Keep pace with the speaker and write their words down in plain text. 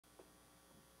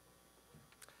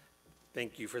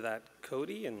Thank you for that,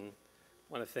 Cody, and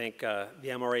I want to thank the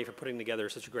MRA for putting together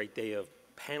such a great day of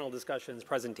panel discussions,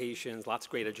 presentations, lots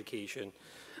of great education.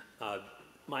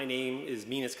 My name is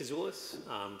Minas Kazoulis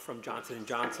from Johnson &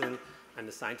 Johnson. I'm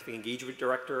the Scientific Engagement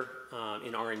Director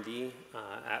in R&D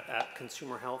at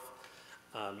Consumer Health.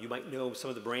 You might know some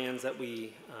of the brands that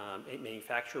we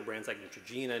manufacture, brands like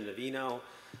Neutrogena and Navino.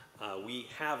 We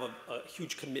have a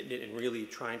huge commitment in really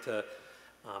trying to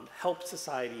help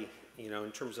society,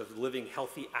 in terms of living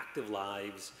healthy, active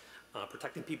lives,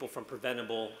 protecting people from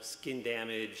preventable skin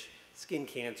damage, skin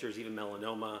cancers, even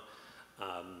melanoma.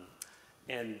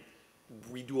 And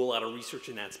we do a lot of research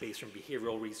in that space, from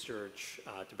behavioral research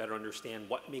to better understand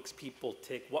what makes people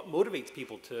tick, what motivates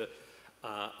people to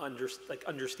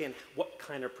understand what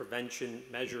kind of prevention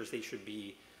measures they should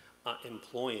be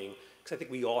employing. Because I think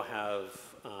we all have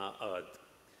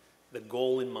the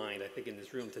goal in mind, I think, in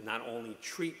this room to not only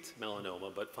treat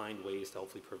melanoma, but find ways to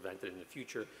hopefully prevent it in the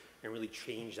future and really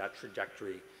change that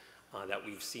trajectory that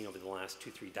we've seen over the last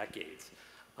 2-3 decades.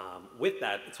 With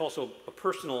that, it's also a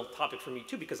personal topic for me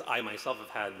too, because I myself have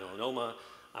had melanoma.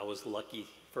 I was lucky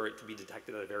for it to be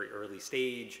detected at a very early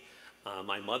stage.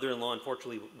 My mother-in-law,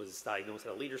 unfortunately, was diagnosed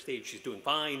at a later stage. She's doing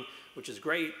fine, which is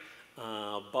great.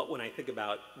 But when I think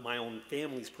about my own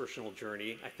family's personal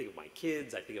journey, I think of my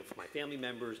kids, I think of my family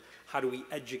members. How do we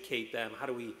educate them? How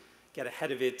do we get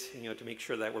ahead of it, to make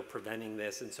sure that we're preventing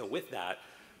this? And so with that,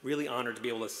 really honored to be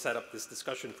able to set up this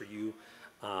discussion for you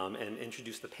and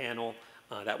introduce the panel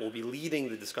that will be leading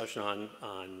the discussion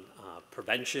on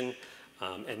prevention.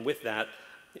 And with that,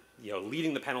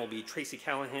 leading the panel will be Tracy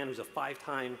Callahan, who's a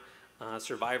 5-time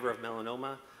survivor of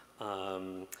melanoma.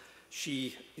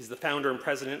 She is the founder and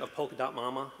president of Polka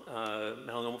Mama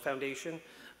Melanoma Foundation.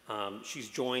 She's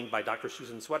joined by Dr.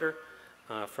 Susan Swetter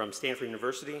from Stanford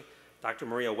University, Dr.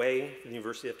 Maria Wei from the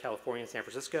University of California, San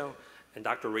Francisco, and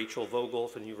Dr. Rachel Vogel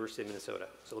from the University of Minnesota.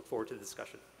 So look forward to the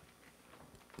discussion.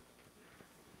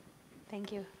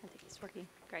 Thank you. I think it's working.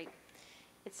 Great.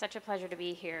 It's such a pleasure to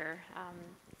be here.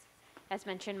 As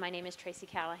mentioned, my name is Tracy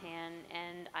Callahan,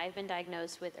 and I've been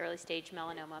diagnosed with early stage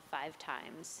melanoma 5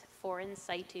 times, 4 in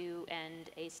situ and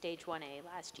a stage 1A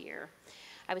last year.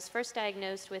 I was first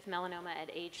diagnosed with melanoma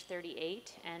at age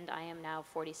 38, and I am now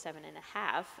 47 and a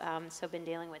half, so been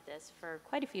dealing with this for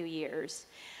quite a few years.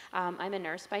 I'm a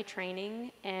nurse by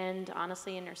training, and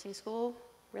honestly, in nursing school,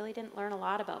 really didn't learn a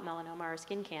lot about melanoma or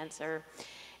skin cancer,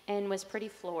 and was pretty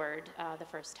floored the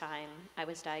first time I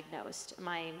was diagnosed.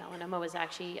 My melanoma was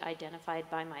actually identified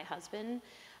by my husband.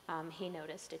 He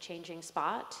noticed a changing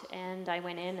spot, and I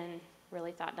went in and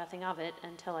really thought nothing of it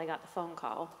until I got the phone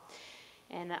call.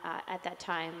 And at that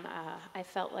time, I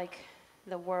felt like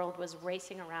the world was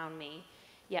racing around me,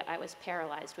 yet I was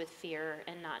paralyzed with fear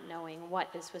and not knowing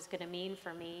what this was going to mean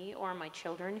for me or my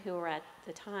children, who were at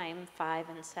the time 5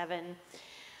 and 7.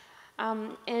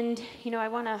 And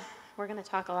we're going to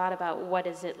talk a lot about what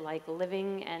is it like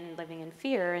living in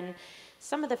fear. And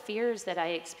some of the fears that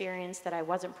I experienced that I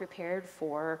wasn't prepared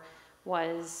for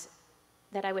was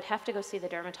that I would have to go see the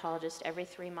dermatologist every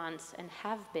 3 months, and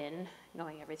have been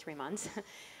going every 3 months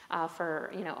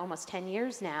for almost 10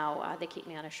 years now. They keep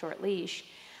me on a short leash.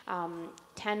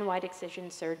 10 wide excision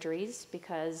surgeries,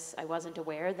 because I wasn't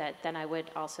aware that then I would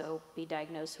also be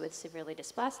diagnosed with severely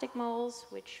dysplastic moles,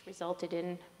 which resulted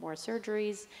in more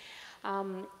surgeries.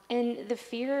 And the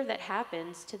fear that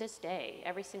happens to this day,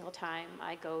 every single time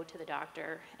I go to the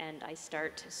doctor and I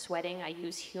start sweating, I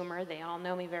use humor, they all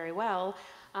know me very well,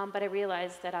 but I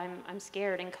realize that I'm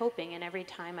scared and coping, and every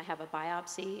time I have a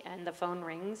biopsy and the phone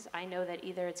rings, I know that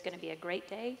either it's going to be a great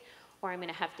day or I'm going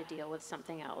to have to deal with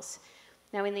something else.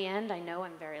 Now, in the end, I know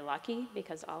I'm very lucky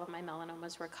because all of my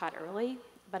melanomas were caught early,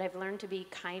 but I've learned to be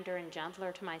kinder and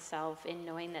gentler to myself in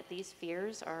knowing that these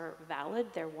fears are valid,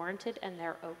 they're warranted, and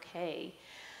they're okay.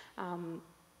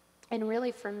 And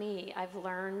really, for me, I've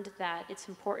learned that it's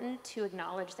important to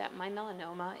acknowledge that my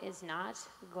melanoma is not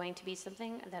going to be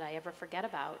something that I ever forget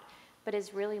about, but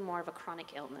is really more of a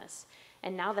chronic illness.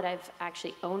 And now that I've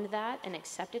actually owned that and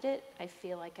accepted it, I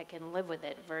feel like I can live with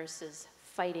it versus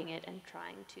fighting it and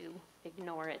trying to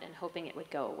ignore it and hoping it would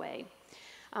go away.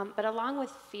 But along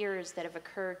with fears that have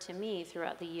occurred to me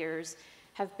throughout the years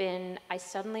have been, I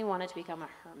suddenly wanted to become a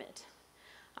hermit.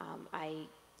 I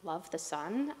love the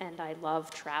sun and I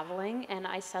love traveling, and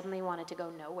I suddenly wanted to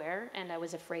go nowhere, and I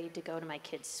was afraid to go to my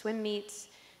kids' swim meets,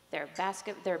 their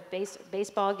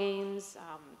baseball games,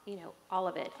 all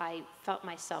of it. I felt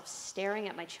myself staring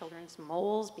at my children's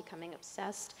moles, becoming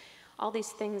obsessed, all these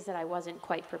things that I wasn't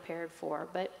quite prepared for.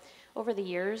 But over the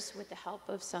years, with the help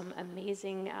of some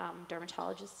amazing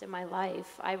dermatologists in my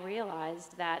life, I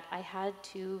realized that I had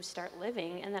to start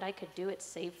living and that I could do it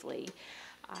safely.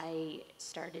 I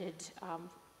started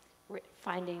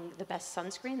finding the best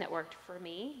sunscreen that worked for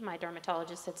me. My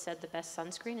dermatologist had said the best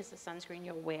sunscreen is the sunscreen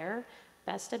you'll wear.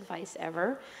 Best advice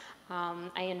ever.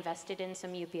 I invested in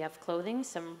some UPF clothing,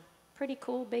 some pretty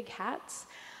cool big hats.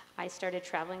 I started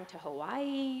traveling to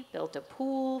Hawaii, built a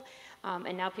pool,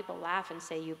 and now people laugh and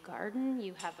say, you garden,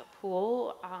 you have a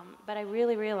pool, but I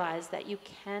really realized that you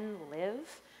can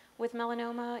live with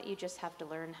melanoma, you just have to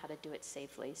learn how to do it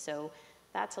safely. So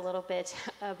that's a little bit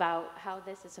about how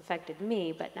this has affected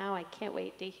me, but now I can't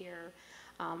wait to hear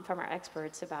from our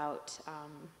experts about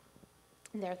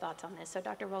their thoughts on this. So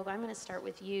Dr. Vogel, I'm going to start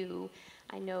with you.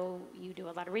 I know you do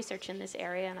a lot of research in this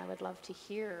area, and I would love to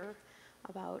hear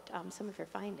about some of your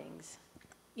findings.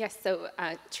 Yes, so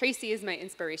Tracy is my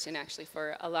inspiration actually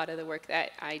for a lot of the work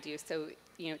that I do. So,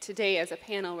 today as a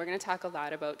panel, we're going to talk a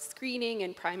lot about screening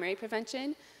and primary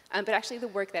prevention, but actually the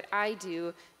work that I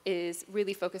do is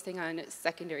really focusing on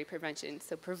secondary prevention,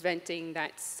 so preventing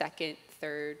that second,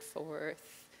 third,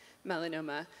 fourth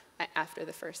melanoma after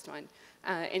the first one.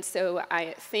 And so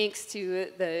thanks to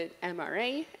the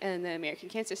MRA and the American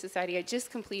Cancer Society, I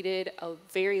just completed a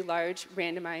very large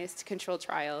randomized controlled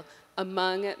trial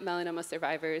among melanoma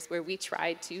survivors where we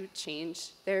tried to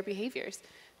change their behaviors,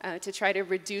 to try to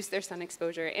reduce their sun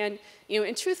exposure. And,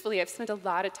 and truthfully, I've spent a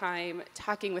lot of time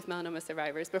talking with melanoma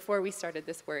survivors before we started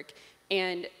this work.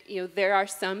 And, there are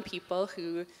some people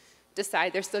who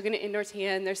decide they're still going to indoor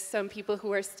tan. There's some people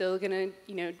who are still going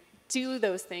to, do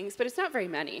those things, but it's not very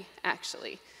many,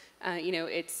 actually.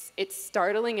 It's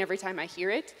startling every time I hear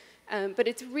it, but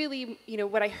it's really,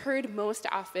 what I heard most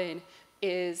often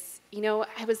is,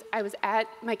 I was at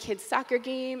my kid's soccer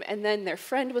game, and then their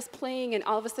friend was playing, and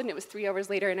all of a sudden it was 3 hours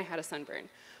later, and I had a sunburn.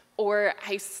 Or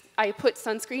I put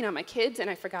sunscreen on my kids, and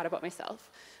I forgot about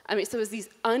myself. So it was these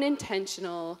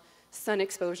unintentional sun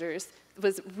exposures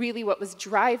was really what was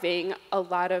driving a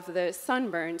lot of the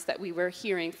sunburns that we were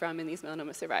hearing from in these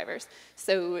melanoma survivors.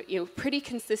 So, pretty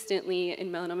consistently in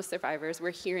melanoma survivors,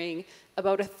 we're hearing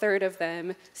about a third of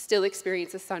them still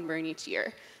experience a sunburn each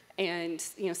year. And,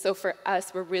 so for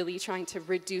us, we're really trying to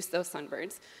reduce those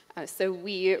sunburns. So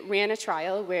we ran a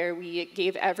trial where we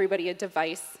gave everybody a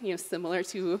device, similar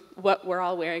to what we're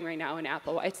all wearing right now, an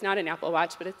Apple Watch. It's not an Apple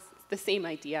Watch, but it's the same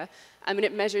idea. And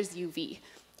it measures UV.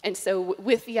 And so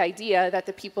with the idea that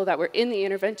the people that were in the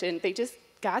intervention, they just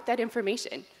got that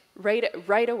information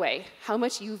right away. How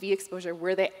much UV exposure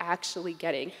were they actually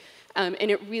getting? And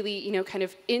it really, kind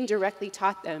of indirectly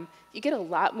taught them, you get a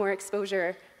lot more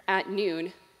exposure at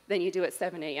noon than you do at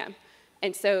 7 a.m.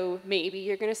 And so maybe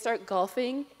you're going to start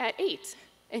golfing at 8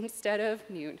 instead of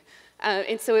noon.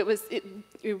 And so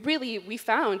we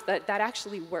found that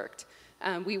actually worked.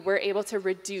 We were able to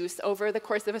reduce over the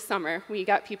course of a summer. We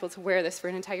got people to wear this for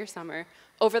an entire summer.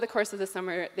 Over the course of the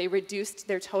summer, they reduced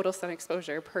their total sun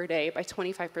exposure per day by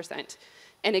 25%.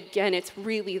 And again, it's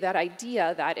really that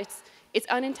idea that it's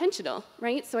unintentional,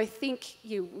 right? So I think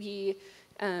you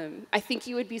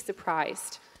would be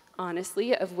surprised,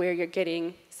 honestly, of where you're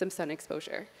getting some sun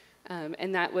exposure.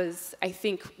 And that was, I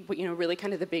think, really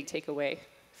kind of the big takeaway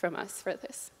from us for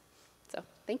this. So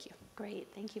thank you. Great,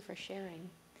 thank you for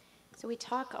sharing. So we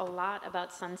talk a lot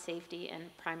about sun safety and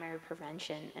primary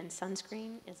prevention, and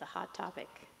sunscreen is a hot topic.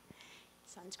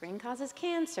 Sunscreen causes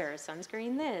cancer,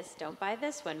 sunscreen this, don't buy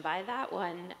this one, buy that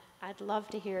one. I'd love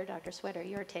to hear, Dr. Swetter,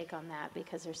 your take on that,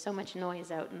 because there's so much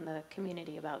noise out in the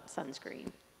community about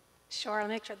sunscreen. Sure, I'll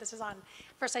make sure this is on.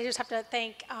 First, I just have to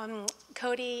thank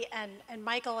Cody and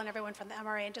Michael and everyone from the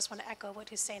MRA, and just want to echo what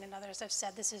Hussein and others have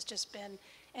said. This has just been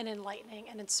an enlightening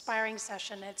and inspiring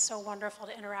session. It's so wonderful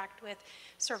to interact with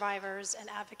survivors and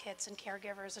advocates and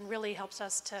caregivers, and really helps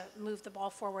us to move the ball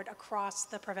forward across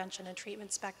the prevention and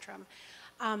treatment spectrum.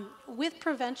 With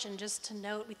prevention, just to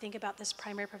note, we think about this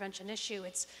primary prevention issue,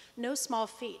 it's no small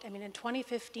feat. I mean, in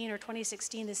 2015 or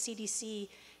 2016, the CDC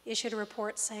issued a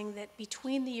report saying that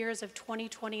between the years of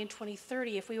 2020 and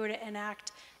 2030, if we were to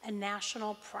enact a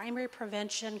national primary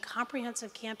prevention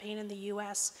comprehensive campaign in the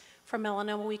US for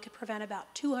melanoma, we could prevent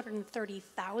about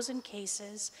 230,000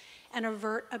 cases and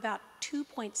avert about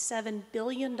 $2.7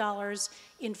 billion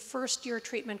in first-year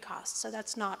treatment costs. So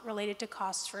that's not related to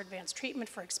costs for advanced treatment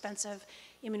for expensive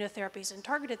immunotherapies and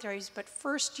targeted therapies, but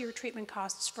first-year treatment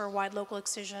costs for wide local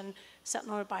excision,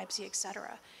 sentinel node biopsy, et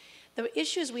cetera. The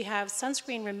issues we have,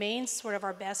 sunscreen remains sort of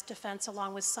our best defense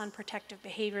along with sun protective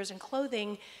behaviors and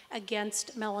clothing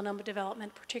against melanoma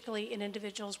development, particularly in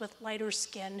individuals with lighter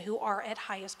skin who are at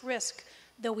highest risk,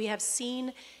 though we have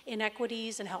seen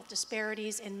inequities and health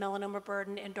disparities in melanoma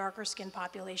burden in darker skin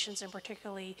populations, and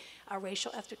particularly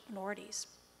racial ethnic minorities.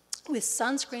 With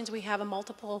sunscreens, we have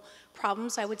multiple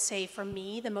problems. I would say for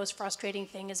me, the most frustrating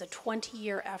thing is a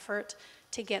 20-year effort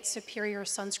to get superior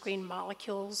sunscreen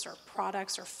molecules or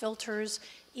products or filters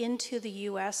into the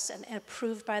US and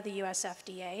approved by the US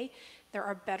FDA. There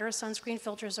are better sunscreen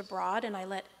filters abroad, and I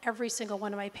let every single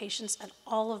one of my patients and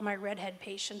all of my redhead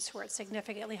patients who are at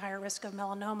significantly higher risk of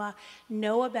melanoma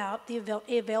know about the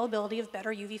availability of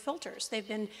better UV filters. They've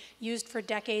been used for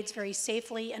decades very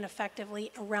safely and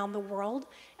effectively around the world,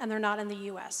 and they're not in the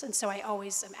US. And so I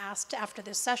always am asked after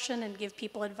this session and give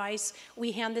people advice.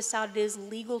 We hand this out. It is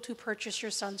legal to purchase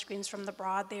your sunscreens from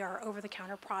abroad. They are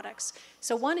over-the-counter products.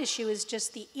 So one issue is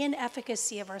just the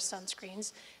inefficacy of our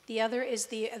sunscreens. The other is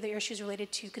the issues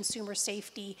related to consumer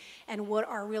safety and what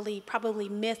are really probably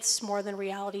myths more than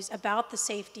realities about the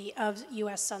safety of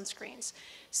US sunscreens.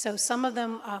 So some of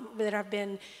them that have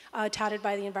been touted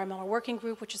by the Environmental Working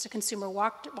Group, which is a consumer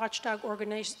watchdog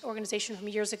organization from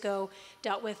years ago,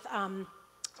 dealt with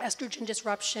estrogen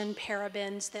disruption,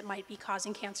 parabens that might be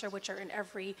causing cancer, which are in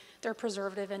they're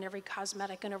preservative in every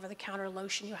cosmetic and over-the-counter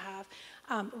lotion you have.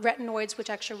 Retinoids, which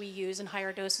actually we use in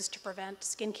higher doses to prevent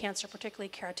skin cancer, particularly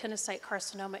keratinocyte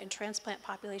carcinoma in transplant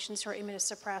populations who are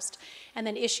immunosuppressed, and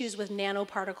then issues with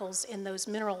nanoparticles in those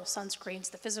mineral sunscreens,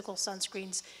 the physical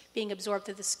sunscreens being absorbed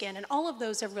through the skin, and all of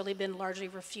those have really been largely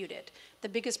refuted. The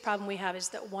biggest problem we have is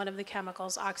that one of the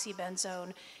chemicals,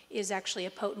 oxybenzone, is actually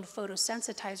a potent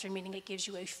photosensitizer, meaning it gives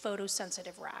you a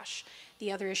photosensitive rash.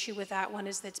 The other issue with that one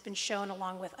is that it's been shown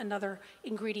along with another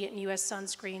ingredient in US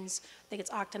sunscreens, I think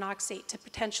it's octinoxate, to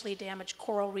potentially damage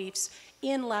coral reefs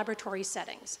in laboratory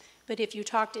settings. But if you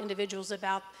talk to individuals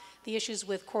about the issues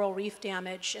with coral reef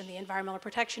damage and the Environmental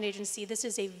Protection Agency, this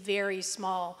is a very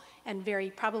small and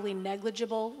very probably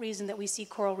negligible reason that we see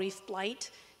coral reef blight.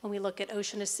 When we look at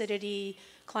ocean acidity,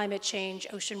 climate change,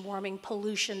 ocean warming,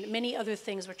 pollution, many other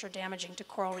things which are damaging to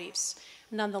coral reefs.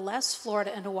 Nonetheless,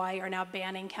 Florida and Hawaii are now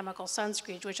banning chemical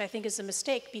sunscreens, which I think is a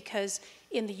mistake because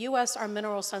in the US, our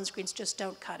mineral sunscreens just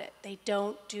don't cut it. They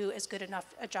don't do as good enough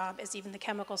a job as even the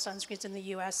chemical sunscreens in the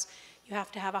US. You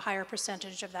have to have a higher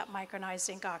percentage of that micronized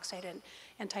zinc oxide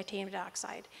and titanium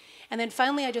dioxide. And then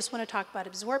finally, I just want to talk about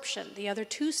absorption. The other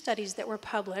two studies that were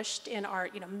published in our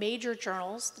major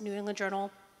journals, the New England Journal,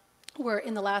 were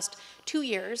in the last 2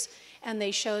 years, and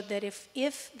they showed that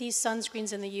if these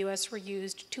sunscreens in the US were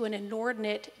used to an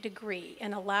inordinate degree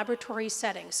in a laboratory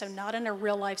setting, so not in a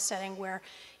real life setting where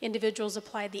individuals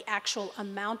applied the actual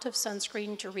amount of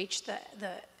sunscreen to reach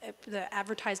the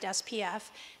advertised SPF,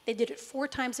 they did it 4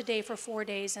 times a day for 4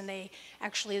 days, and they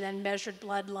actually then measured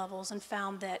blood levels and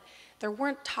found that there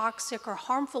weren't toxic or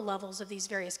harmful levels of these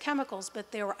various chemicals,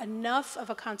 but there were enough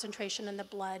of a concentration in the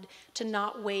blood to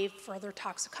not waive further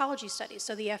toxicology studies.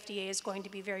 So the FDA is going to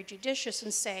be very judicious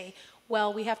and say,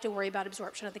 well, we have to worry about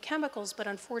absorption of the chemicals, but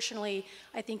unfortunately,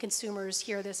 I think consumers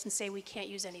hear this and say we can't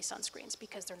use any sunscreens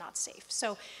because they're not safe.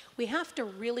 So we have to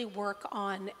really work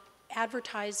on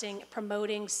advertising,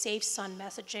 promoting safe sun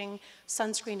messaging.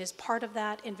 Sunscreen is part of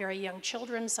that in very young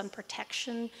children, sun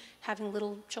protection, having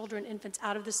little children, infants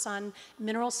out of the sun.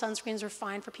 Mineral sunscreens are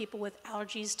fine for people with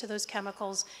allergies to those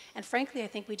chemicals. And frankly, I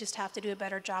think we just have to do a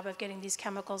better job of getting these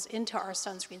chemicals into our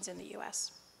sunscreens in the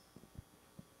US.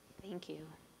 Thank you.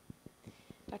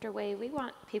 Dr. Wei, we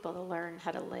want people to learn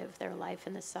how to live their life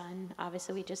in the sun.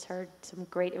 Obviously, we just heard some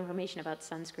great information about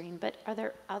sunscreen, but are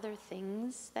there other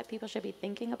things that people should be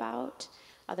thinking about?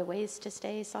 Other ways to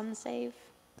stay sun safe?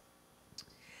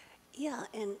 Yeah,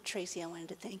 and Tracy, I wanted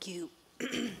to thank you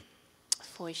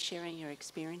for sharing your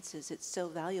experiences. It's so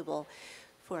valuable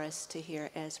for us to hear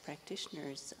as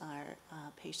practitioners our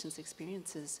patients'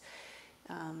 experiences.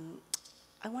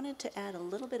 I wanted to add a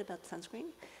little bit about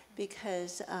sunscreen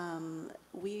because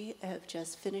we have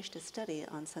just finished a study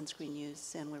on sunscreen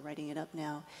use and we're writing it up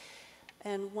now.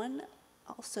 And one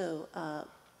also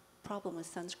problem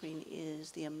with sunscreen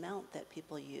is the amount that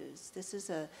people use. This is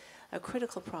a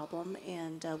critical problem,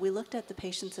 and we looked at the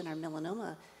patients in our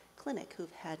melanoma clinic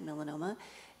who've had melanoma,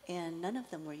 and none of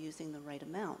them were using the right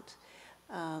amount.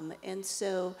 And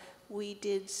so we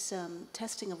did some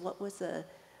testing of what was the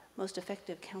most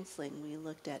effective counseling. We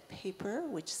looked at paper,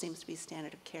 which seems to be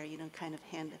standard of care, kind of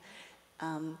hand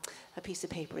a piece of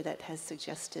paper that has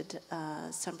suggested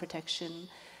sun protection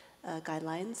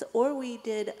guidelines, or we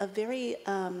did a very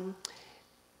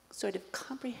sort of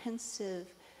comprehensive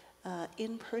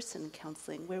in-person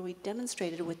counseling where we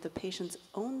demonstrated with the patient's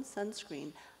own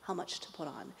sunscreen how much to put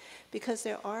on. Because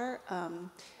there are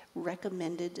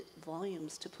recommended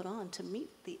volumes to put on to meet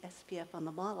the SPF on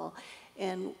the bottle.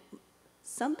 And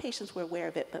some patients were aware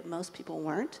of it, but most people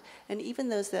weren't. And even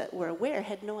those that were aware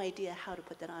had no idea how to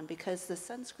put that on because the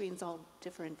sunscreens all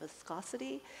differ in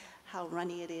viscosity, how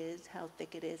runny it is, how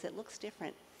thick it is. It looks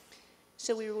different.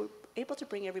 So we were able to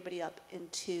bring everybody up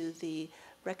into the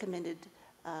recommended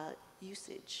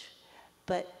usage.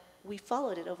 But we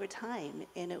followed it over time,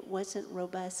 and it wasn't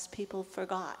robust. People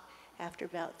forgot after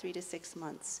about 3 to 6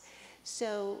 months.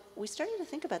 So we started to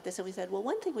think about this, and we said, well,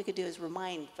 one thing we could do is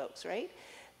remind folks, right?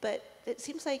 But it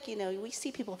seems like, we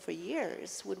see people for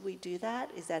years. Would we do that?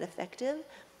 Is that effective?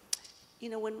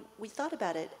 When we thought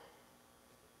about it,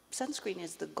 sunscreen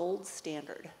is the gold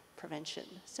standard prevention.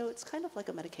 So it's kind of like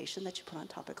a medication that you put on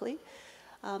topically.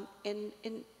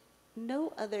 In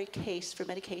no other case for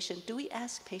medication do we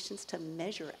ask patients to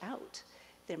measure out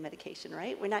their medication,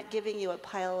 right? We're not giving you a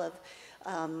pile of,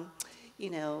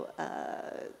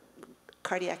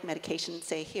 cardiac medication and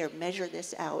say, here, measure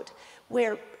this out.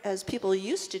 Whereas people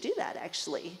used to do that,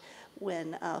 actually,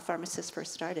 when pharmacists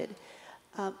first started.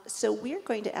 So we're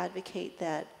going to advocate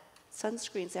that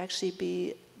sunscreens actually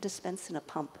be dispensed in a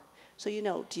pump. So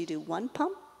do you do 1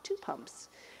 pump, 2 pumps?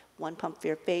 1 pump for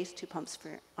your face, 2 pumps for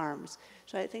your arms.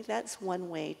 So I think that's one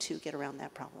way to get around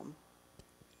that problem.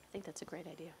 I think that's a great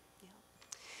idea. Yeah.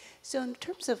 So in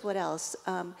terms of what else,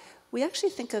 we actually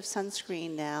think of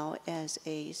sunscreen now as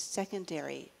a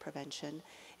secondary prevention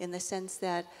in the sense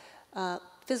that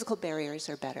physical barriers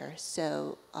are better.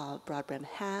 So broad brim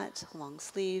hat, long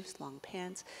sleeves, long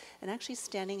pants, and actually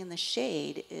standing in the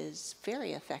shade is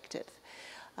very effective.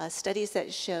 Studies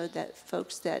that showed that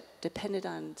folks that depended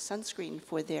on sunscreen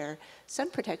for their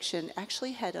sun protection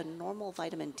actually had a normal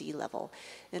vitamin D level.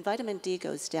 And vitamin D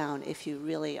goes down if you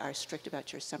really are strict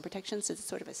about your sun protection, so it's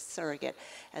sort of a surrogate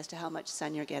as to how much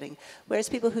sun you're getting. Whereas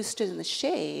people who stood in the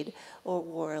shade or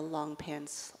wore long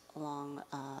pants, long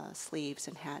sleeves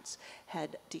and hats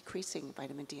had decreasing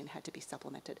vitamin D and had to be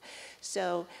supplemented.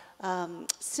 So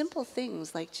simple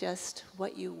things like just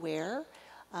what you wear,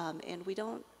 and we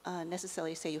don't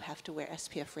necessarily say you have to wear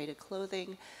SPF-rated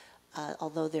clothing,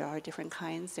 although there are different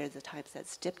kinds. There's the types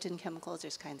that's dipped in chemicals.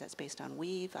 There's kinds that's based on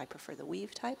weave. I prefer the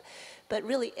weave type. But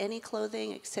really any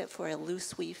clothing except for a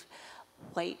loose weave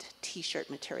white t-shirt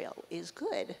material is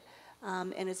good,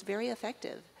 and it's very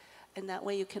effective. And that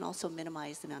way you can also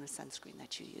minimize the amount of sunscreen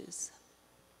that you use.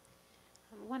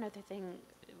 One other thing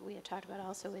we had talked about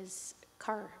also is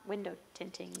car window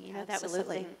tinting. That was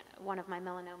Absolutely. something, one of my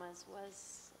melanomas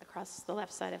was across the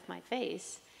left side of my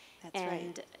face. That's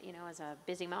and, right. As a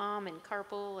busy mom and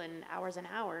carpool and hours,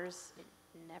 it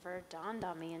never dawned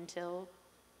on me until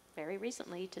very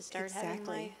recently to start having my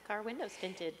Exactly. car windows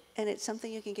tinted. And it's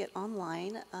something you can get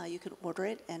online. You can order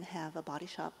it and have a body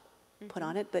shop put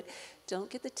on it, but don't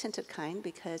get the tinted kind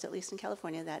because at least in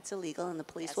California that's illegal and the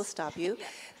police will stop you. Yes.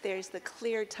 There's the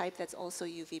clear type that's also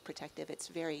UV protective. It's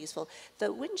very useful.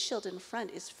 The windshield in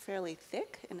front is fairly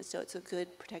thick and so it's a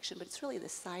good protection, but it's really the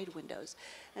side windows.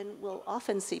 And we'll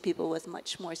often see people with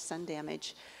much more sun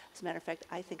damage. As a matter of fact,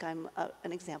 I think I'm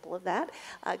an example of that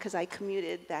because I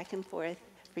commuted back and forth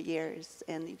for years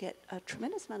and you get a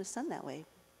tremendous amount of sun that way.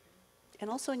 And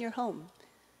also in your home.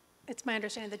 It's my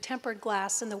understanding the tempered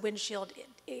glass in the windshield,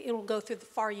 it'll go through the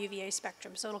far UVA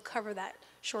spectrum, so it'll cover that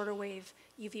shorter wave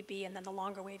UVB and then the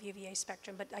longer wave UVA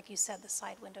spectrum, but like you said, the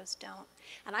side windows don't.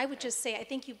 And I would just say, I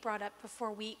think you brought up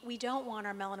before, we don't want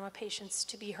our melanoma patients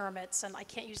to be hermits, and I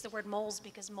can't use the word moles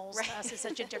because moles to us is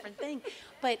such a different thing,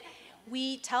 but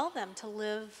we tell them to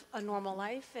live a normal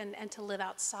life and to live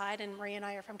outside, and Maria and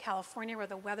I are from California where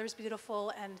the weather's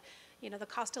beautiful and the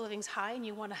cost of living's high and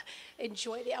you want to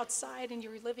enjoy the outside and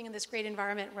you're living in this great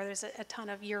environment where there's a ton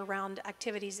of year-round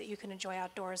activities that you can enjoy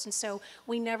outdoors. And so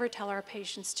we never tell our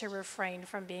patients to refrain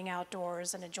from being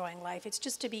outdoors and enjoying life. It's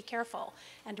just to be careful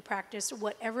and to practice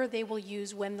whatever they will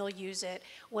use when they'll use it,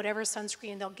 whatever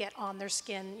sunscreen they'll get on their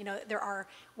skin. There are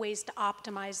ways to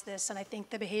optimize this, and I think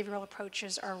the behavioral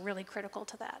approaches are really critical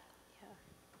to that. Yeah,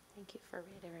 thank you for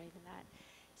reiterating that.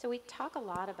 So we talk a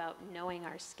lot about knowing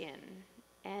our skin.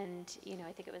 And,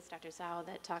 I think it was Dr. Zhao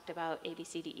that talked about A, B,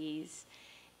 C, D, E's.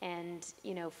 And,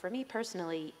 for me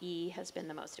personally, E has been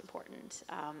the most important,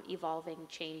 evolving,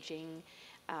 changing.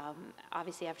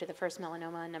 Obviously, after the first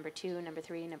melanoma, number 2, number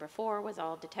 3, number 4 was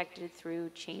all detected through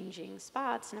changing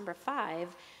spots. Number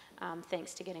 5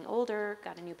 Thanks to getting older,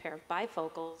 got a new pair of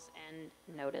bifocals and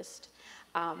noticed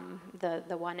the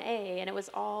 1A, and it was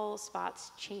all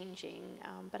spots changing.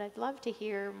 But I'd love to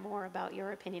hear more about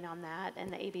your opinion on that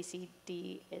and the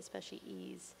ABCD, especially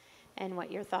E's, and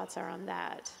what your thoughts are on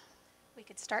that. We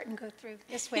could start and go through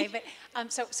this way, but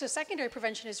so secondary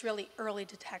prevention is really early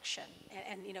detection,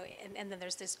 and you know, and then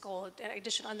there's this goal.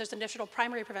 There's additional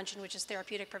primary prevention, which is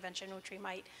therapeutic prevention, which we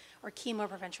might, or chemo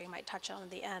prevention, we might touch on at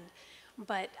the end.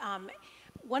 But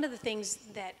one of the things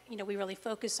that, you know, we really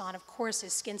focus on, of course,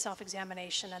 is skin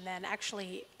self-examination, and then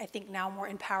actually, I think now more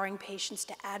empowering patients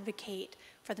to advocate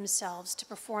for themselves, to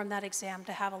perform that exam,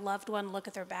 to have a loved one look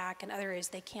at their back and other areas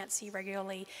they can't see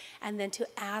regularly, and then to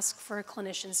ask for a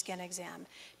clinician skin exam.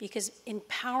 Because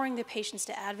empowering the patients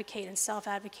to advocate and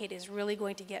self-advocate is really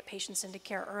going to get patients into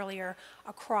care earlier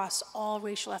across all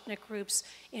racial ethnic groups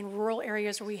in rural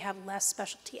areas where we have less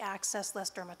specialty access, less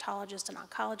dermatologist and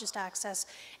oncologist access,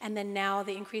 and then now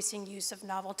the increasing use of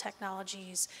novel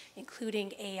technologies,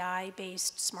 including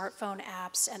AI-based smartphone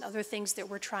apps and other things that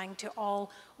we're trying to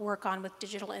all work on with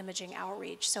digital imaging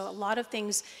outreach. So a lot of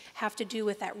things have to do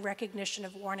with that recognition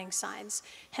of warning signs.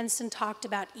 Henson talked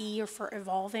about E for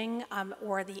evolving,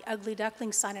 or the ugly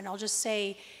duckling sign, and I'll just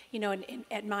say, you know,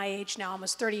 at my age now,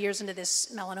 almost 30 years into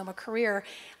this melanoma career,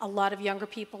 a lot of younger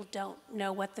people don't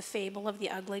know what the fable of the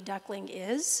ugly duckling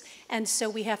is, and so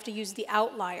we have to use the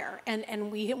outlier. And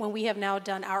when we have now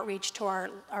done outreach to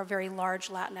our very large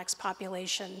Latinx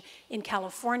population in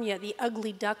California, the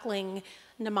ugly duckling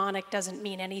mnemonic doesn't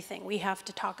mean anything. We have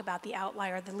to talk about the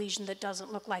outlier, the lesion that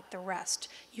doesn't look like the rest.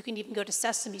 You can even go to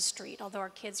Sesame Street, although our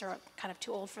kids are kind of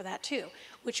too old for that too.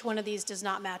 Which one of these does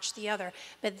not match the other?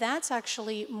 But that's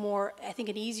actually more, I think,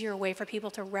 an easier way for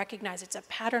people to recognize. It's a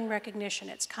pattern recognition.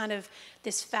 It's kind of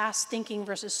this fast thinking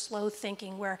versus slow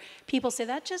thinking where people say,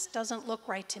 that just doesn't look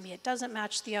right to me. It doesn't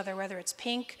match the other, whether it's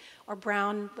pink or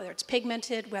brown, whether it's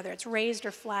pigmented, whether it's raised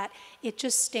or flat. It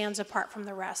just stands apart from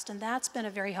the rest. And that's been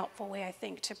a very helpful way, I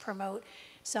think, to promote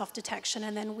self-detection.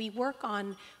 And then we work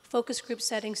on focus group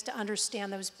settings to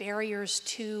understand those barriers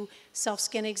to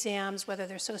self-skin exams, whether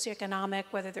they're socioeconomic,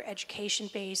 whether they're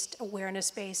education-based,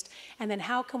 awareness-based, and then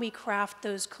how can we craft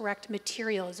those correct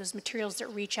materials, those materials that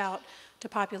reach out to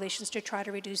populations to try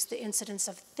to reduce the incidence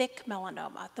of thick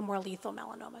melanoma, the more lethal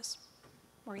melanomas.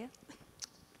 Maria?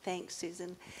 Thanks,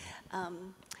 Susan.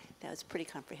 That was pretty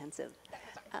comprehensive.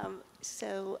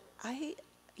 So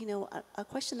you know, a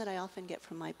question that I often get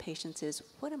from my patients is,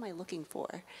 what am I looking for?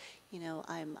 You know,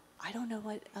 I don't know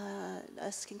what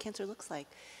a skin cancer looks like.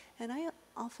 And I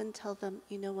often tell them,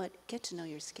 you know what, get to know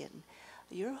your skin.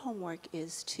 Your homework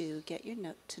is to get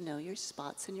to know your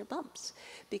spots and your bumps.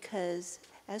 Because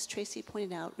as Tracy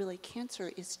pointed out, really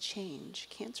cancer is change.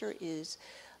 Cancer is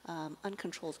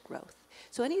uncontrolled growth.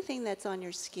 So anything that's on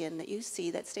your skin that you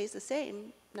see that stays the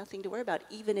same, nothing to worry about,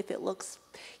 even if it looks,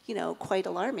 you know, quite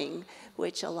alarming,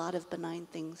 which a lot of benign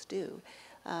things do.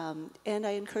 And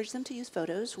I encourage them to use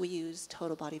photos. We use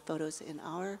total body photos in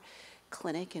our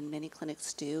clinic, and many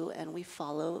clinics do, and we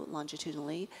follow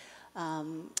longitudinally.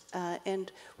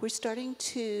 And we're starting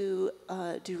to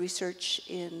do research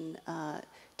in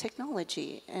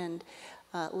technology and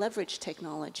leverage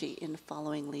technology in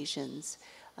following lesions.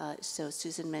 So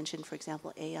Susan mentioned, for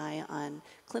example, AI on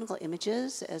clinical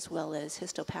images as well as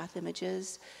histopath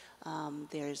images.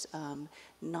 There's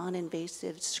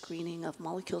non-invasive screening of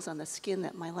molecules on the skin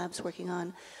that my lab's working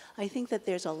on. I think that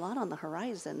there's a lot on the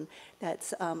horizon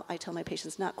that's, I tell my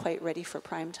patients, not quite ready for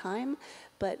prime time,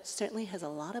 but certainly has a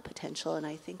lot of potential, and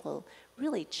I think will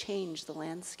really change the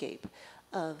landscape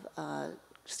of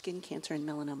skin cancer and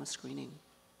melanoma screening.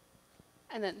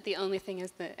 And then the only thing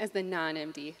is as the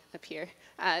non-MD up here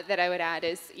that I would add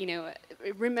is, you know,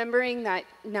 remembering that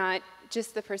not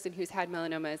just the person who's had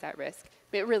melanoma is at risk,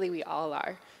 but really we all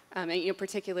are, and, you know,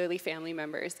 particularly family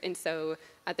members. And so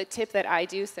the tip that I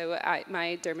do, so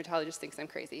my dermatologist thinks I'm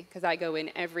crazy because I go in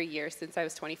every year since I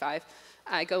was 25.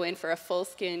 I go in for a full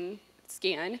skin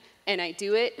scan, and I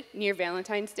do it near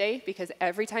Valentine's Day because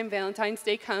every time Valentine's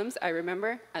Day comes, I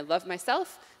remember I love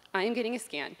myself. I am getting a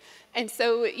scan. And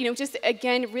so, you know, just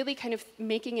again, really kind of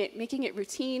making it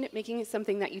routine, making it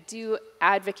something that you do,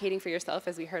 advocating for yourself,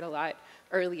 as we heard a lot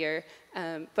earlier,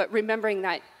 but remembering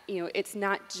that, you know, it's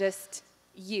not just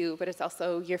you, but it's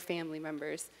also your family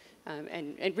members.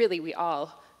 And really, we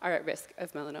all are at risk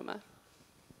of melanoma.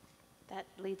 That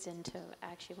leads into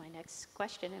actually my next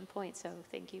question and point, so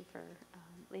thank you for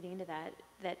leading into that.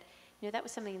 That, you know, that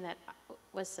was something that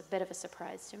was a bit of a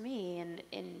surprise to me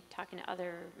in talking to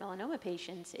other melanoma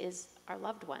patients is our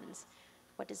loved ones.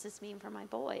 What does this mean for my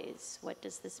boys? What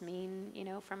does this mean, you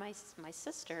know, for my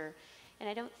sister? And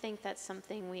I don't think that's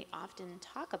something we often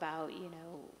talk about, you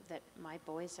know, that my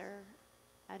boys are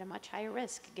at a much higher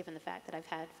risk given the fact that I've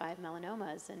had 5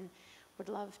 melanomas, and would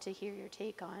love to hear your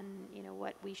take on, you know,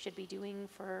 what we should be doing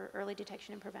for early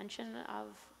detection and prevention of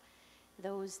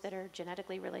those that are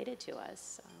genetically related to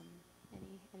us.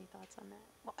 Any thoughts on that?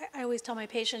 Well, I always tell my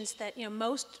patients that, you know,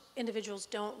 most individuals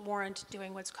don't warrant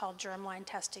doing what's called germline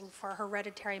testing for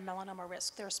hereditary melanoma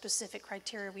risk. There are specific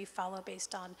criteria we follow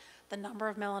based on the number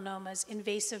of melanomas,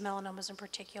 invasive melanomas in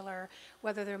particular,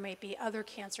 whether there may be other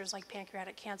cancers like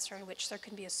pancreatic cancer in which there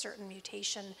can be a certain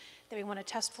mutation that we want to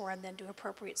test for and then do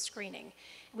appropriate screening.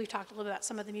 We've talked a little bit about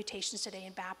some of the mutations today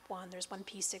in BAP1. There's one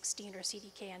P16 or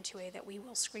CDKN2A that we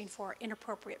will screen for in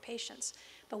appropriate patients.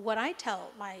 But what I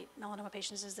tell my melanoma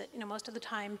patients is that, you know, most of the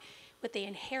time what they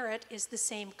inherit is the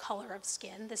same color of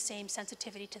skin, the same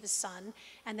sensitivity to the sun,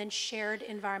 and then shared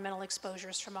environmental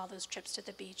exposures from all those trips to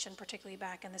the beach, and particularly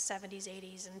back in the 70s,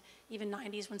 80s, and even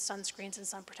 90s when sunscreens and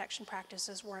sun protection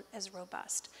practices weren't as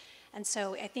robust. And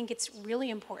so I think it's really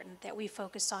important that we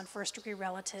focus on first-degree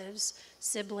relatives,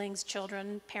 siblings,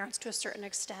 children, parents to a certain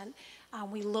extent.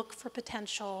 We look for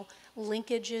potential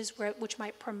linkages which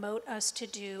might promote us to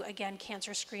do, again,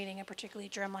 cancer screening and particularly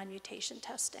germline mutation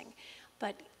testing.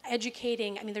 But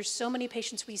educating, I mean, there's so many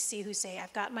patients we see who say,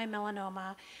 I've got my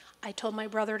melanoma, I told my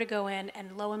brother to go in,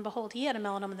 and lo and behold, he had a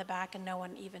melanoma in the back and no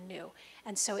one even knew.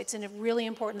 And so it's a really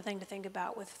important thing to think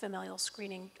about with familial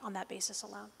screening on that basis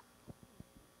alone.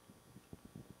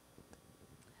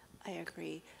 I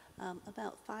agree.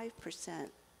 About 5%,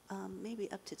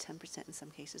 maybe up to 10% in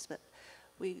some cases, but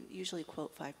we usually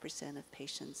quote 5% of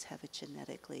patients have a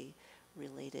genetically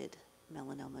related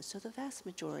melanoma. So the vast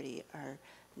majority are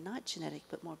not genetic,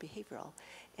 but more behavioral,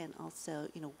 and also,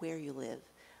 you know, where you live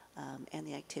and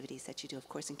the activities that you do. Of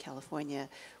course, in California,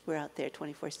 we're out there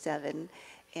 24/7,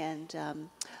 and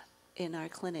in our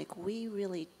clinic, we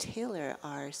really tailor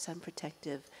our sun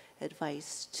protective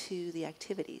advice to the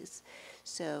activities.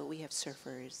 So we have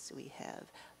surfers, we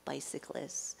have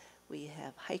bicyclists, we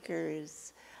have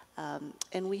hikers,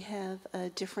 and we have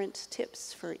different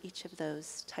tips for each of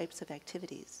those types of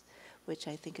activities, which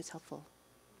I think is helpful.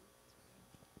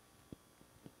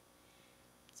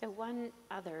 So one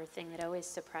other thing that always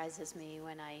surprises me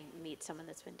when I meet someone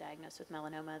that's been diagnosed with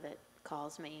melanoma that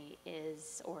calls me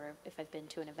is, or if I've been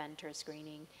to an event or a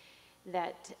screening,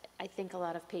 that I think a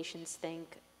lot of patients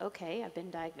think, okay, I've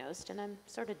been diagnosed and I'm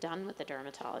sort of done with the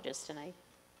dermatologist, and I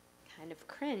kind of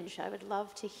cringe. I would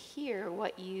love to hear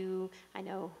what you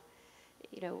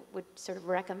would sort of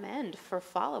recommend for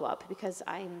follow-up, because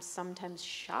I'm sometimes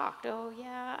shocked. Oh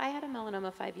yeah, I had a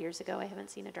melanoma 5 years ago. I haven't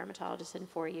seen a dermatologist in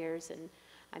 4 years, and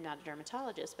I'm not a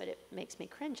dermatologist, but it makes me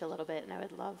cringe a little bit, and I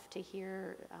would love to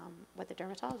hear what the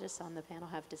dermatologists on the panel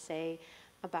have to say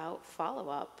about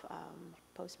follow-up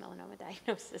post-melanoma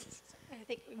diagnosis. I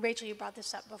think, Rachel, you brought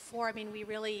this up before. I mean, we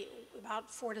really, about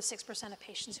 4 to 6% of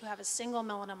patients who have a single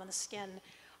melanoma in the skin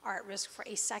are at risk for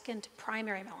a second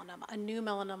primary melanoma, a new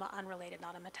melanoma unrelated,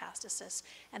 not a metastasis.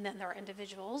 And then there are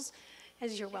individuals,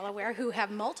 as you're well aware, who have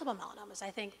multiple melanomas.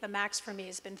 I think the max for me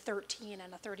has been 13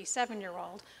 and a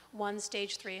 37-year-old, one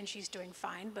stage 3, and she's doing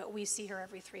fine, but we see her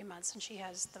every 3 months, and she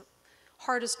has the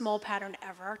hardest mole pattern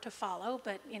ever to follow,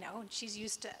 but you know, she's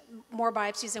used to more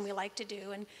biopsies than we like to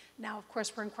do, and now of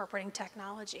course we're incorporating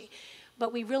technology.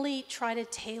 But we really try to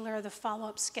tailor the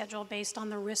follow-up schedule based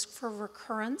on the risk for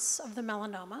recurrence of the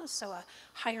melanoma, so a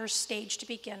higher stage to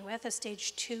begin with, a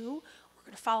stage 2. We're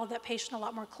going to follow that patient a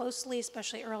lot more closely,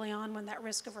 especially early on when that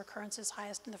risk of recurrence is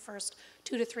highest in the first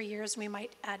 2 to 3 years. We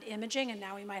might add imaging, and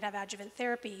now we might have adjuvant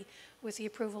therapy with the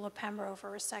approval of pembro for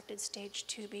resected stage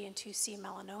 2B and 2C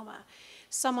melanoma.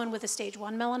 Someone with a stage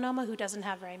 1 melanoma who doesn't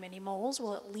have very many moles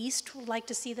will at least like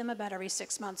to see them about every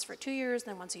 6 months for 2 years,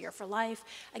 then once a year for life.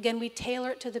 Again, we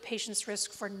tailor it to the patient's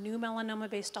risk for new melanoma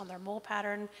based on their mole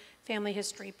pattern, family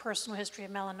history, personal history of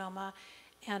melanoma,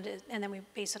 and then we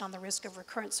base it on the risk of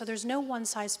recurrence. So there's no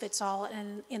one-size-fits-all.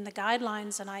 And in the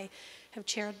guidelines, and I have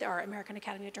chaired our American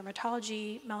Academy of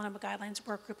Dermatology Melanoma Guidelines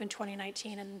Work Group in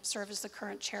 2019 and serve as the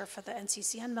current chair for the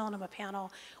NCCN Melanoma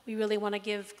Panel, we really want to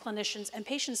give clinicians and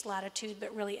patients latitude,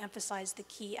 but really emphasize the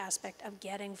key aspect of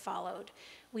getting followed.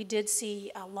 We did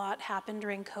see a lot happen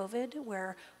during COVID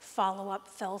where follow-up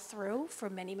fell through for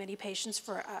many, many patients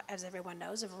for, as everyone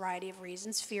knows, a variety of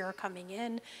reasons, fear coming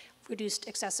in, reduced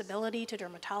accessibility to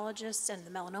dermatologists and the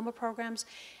melanoma programs,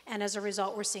 and as a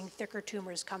result, we're seeing thicker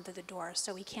tumors come through the door.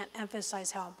 So we can't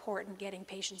emphasize how important getting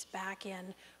patients back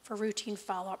in for routine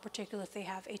follow-up, particularly if they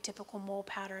have atypical mole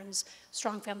patterns,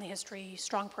 strong family history,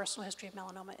 strong personal history of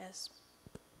melanoma is.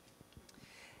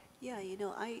 Yeah, you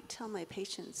know, I tell my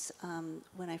patients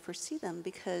when I first see them,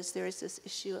 because there is this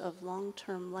issue of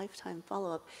long-term lifetime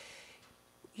follow-up.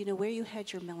 You know, where you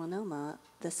had your melanoma,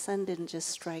 the sun didn't just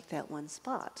strike that one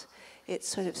spot. It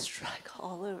sort of struck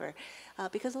all over.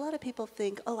 Because a lot of people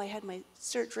think, oh, I had my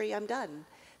surgery, I'm done.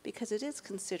 Because it is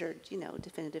considered, you know,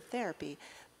 definitive therapy.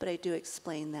 But I do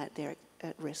explain that they're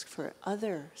at risk for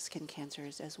other skin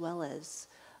cancers as well as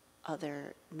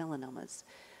other melanomas.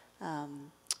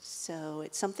 So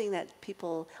it's something that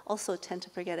people also tend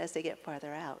to forget as they get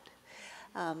farther out.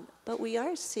 But we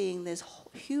are seeing this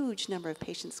huge number of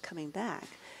patients coming back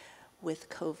with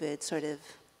COVID, sort of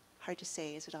hard to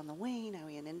say, is it on the wane? Are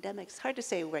we in endemics? It's hard to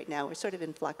say right now, we're sort of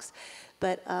in flux.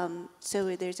 But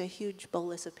so there's a huge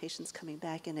bolus of patients coming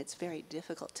back, and it's very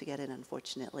difficult to get in,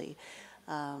 unfortunately.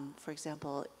 For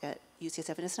example, at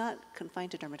UCSF, and it's not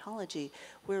confined to dermatology,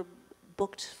 we're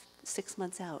booked 6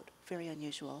 months out, very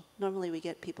unusual. Normally we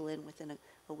get people in within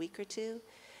a week or two,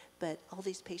 but all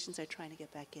these patients are trying to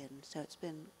get back in, so it's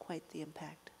been quite the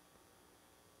impact.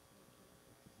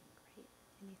 Great.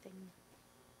 Anything?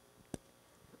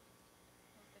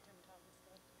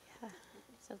 Yeah.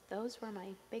 So those were my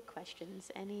big questions.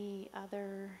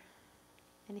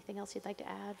 Anything else you'd like to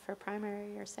add for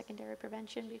primary or secondary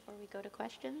prevention before we go to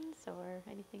questions, or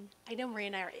anything? I know Marie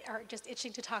and I are just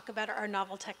itching to talk about our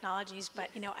novel technologies, but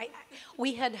you know,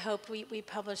 we had hoped, we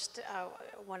published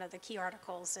one of the key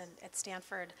articles at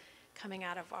Stanford coming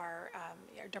out of our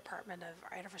Department of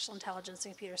Artificial Intelligence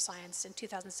and Computer Science in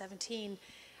 2017,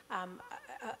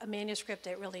 a manuscript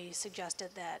that really suggested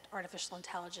that artificial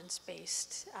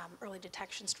intelligence-based early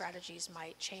detection strategies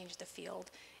might change the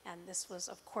field. And this was,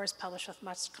 of course, published with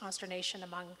much consternation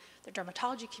among the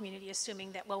dermatology community,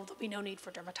 assuming that, well, there'll be no need for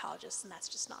dermatologists, and that's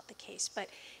just not the case. But,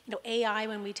 you know, AI,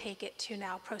 when we take it to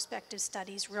now prospective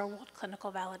studies, real-world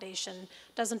clinical validation,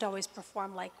 doesn't always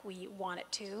perform like we want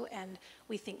it to, and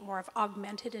we think more of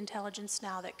augmented intelligence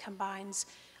now that combines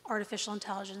artificial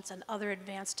intelligence and other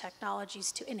advanced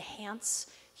technologies to enhance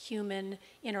human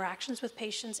interactions with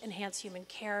patients, enhance human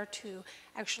care, to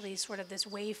actually sort of this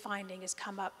wayfinding has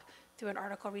come up through an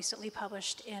article recently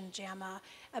published in JAMA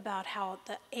about how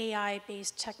the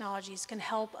AI-based technologies can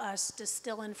help us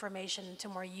distill information into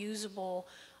more usable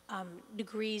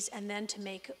degrees, and then to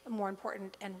make more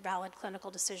important and valid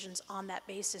clinical decisions on that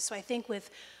basis. So I think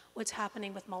with what's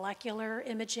happening with molecular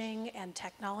imaging and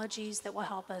technologies that will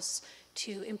help us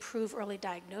to improve early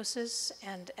diagnosis,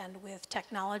 and with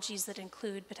technologies that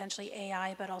include potentially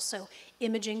AI, but also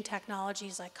imaging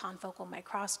technologies like confocal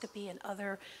microscopy and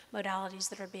other modalities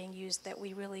that are being used, that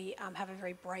we really have a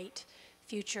very bright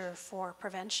future for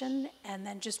prevention. And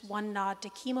then just one nod to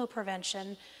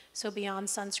chemoprevention. So beyond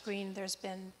sunscreen, there's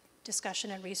been discussion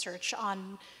and research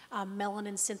on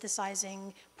melanin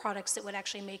synthesizing products that would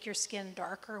actually make your skin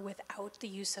darker without the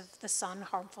use of the sun,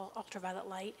 harmful ultraviolet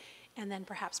light, and then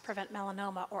perhaps prevent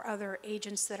melanoma, or other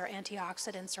agents that are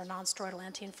antioxidants or non-steroidal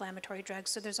anti-inflammatory drugs.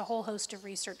 So there's a whole host of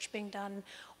research being done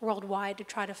worldwide to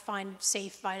try to find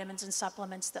safe vitamins and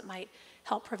supplements that might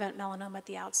help prevent melanoma at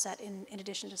the outset, in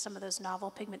addition to some of those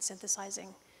novel pigment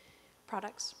synthesizing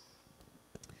products.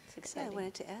 Yeah, I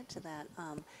wanted to add to that.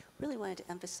 Really wanted to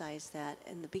emphasize that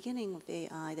in the beginning of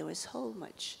AI, there was so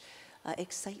much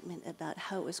excitement about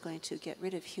how it was going to get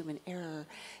rid of human error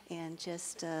and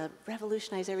just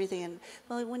revolutionize everything. And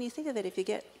well, when you think of it, if you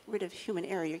get rid of human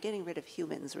error, you're getting rid of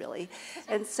humans, really.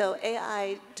 And so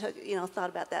AI took, thought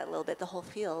about that a little bit, the whole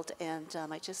field. And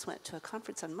I just went to a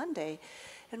conference on Monday,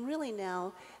 and really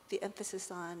now the emphasis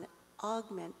on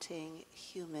augmenting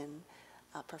human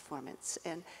performance.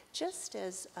 And just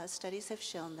as studies have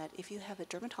shown that if you have a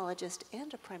dermatologist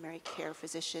and a primary care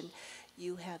physician,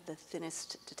 you have the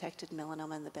thinnest detected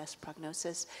melanoma and the best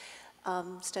prognosis.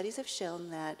 Studies have shown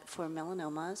that for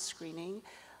melanoma screening,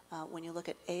 when you look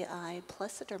at AI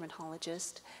plus a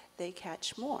dermatologist, they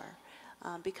catch more.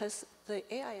 Because the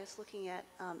AI is looking at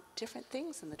different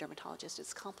things than the dermatologist.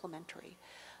 It's complementary.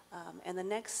 And the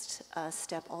next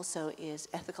step also is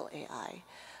ethical AI.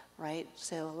 Right?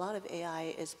 So a lot of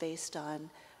AI is based on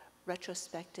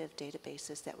retrospective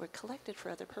databases that were collected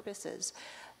for other purposes.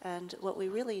 And what we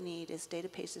really need is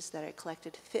databases that are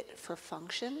collected fit for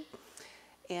function.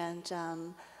 And,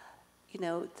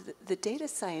 the data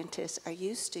scientists are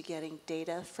used to getting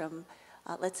data from,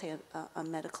 let's say, a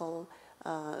medical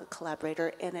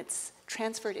collaborator, and it's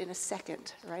transferred in a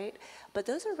second, right? But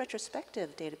those are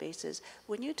retrospective databases.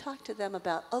 When you talk to them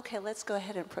about, okay, let's go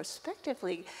ahead and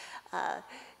prospectively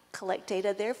collect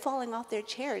data, they're falling off their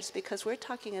chairs, because we're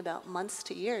talking about months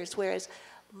to years, whereas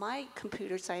my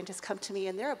computer scientists come to me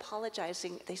and they're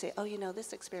apologizing. They say, oh, you know,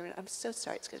 this experiment, I'm so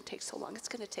sorry it's going to take so long. It's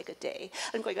going to take a day.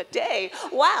 I'm going, a day?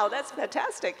 Wow, that's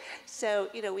fantastic. So,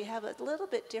 you know, we have a little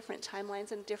bit different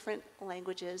timelines and different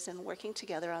languages and working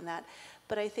together on that.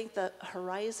 But I think the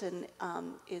horizon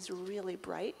is really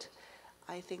bright.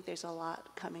 I think there's a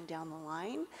lot coming down the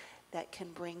line that can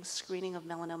bring screening of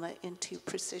melanoma into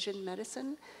precision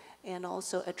medicine and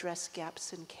also address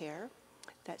gaps in care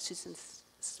that Susan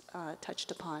touched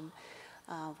upon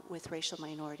with racial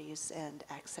minorities and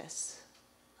access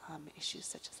issues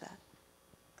such as that.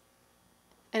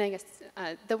 And I guess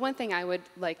the one thing I would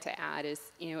like to add is,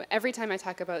 you know, every time I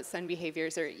talk about sun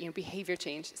behaviors or, you know, behavior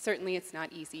change, certainly it's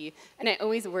not easy. And I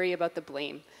always worry about the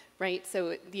blame, right?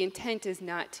 So the intent is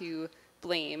not to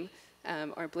blame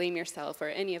or blame yourself or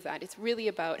any of that. It's really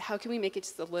about how can we make it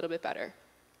just a little bit better.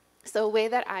 So a way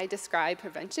that I describe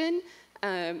prevention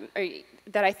or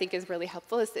that I think is really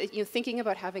helpful is that, you know, thinking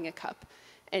about having a cup.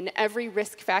 And every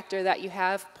risk factor that you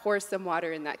have, pour some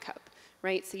water in that cup,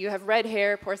 right? So you have red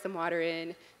hair, pour some water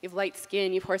in. You have light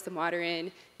skin, you pour some water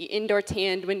in. You indoor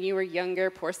tanned when you were younger,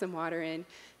 pour some water in.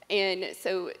 And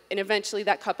eventually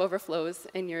that cup overflows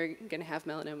and you're gonna have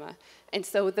melanoma. And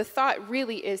so the thought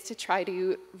really is to try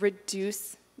to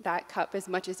reduce that cup as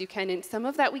much as you can. And some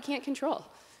of that we can't control.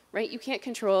 Right? You can't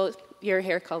control your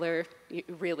hair color,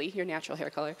 really, your natural hair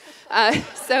color.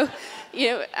 So,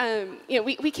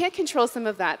 we can't control some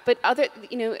of that. But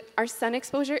our sun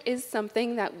exposure is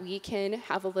something that we can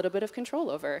have a little bit of control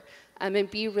over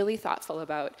and be really thoughtful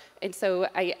about. And so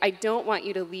I don't want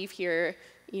you to leave here,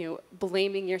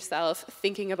 blaming yourself,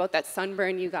 thinking about that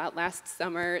sunburn you got last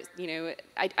summer.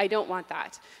 I don't want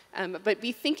that. But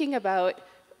be thinking about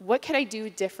what could I do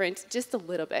different just a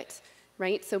little bit.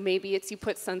 Right? So maybe it's you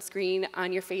put sunscreen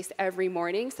on your face every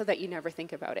morning so that you never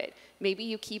think about it. Maybe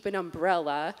you keep an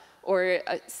umbrella or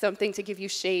something to give you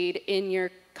shade in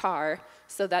your car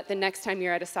so that the next time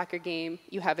you're at a soccer game,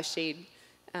 you have a shade,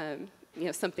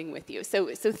 something with you. So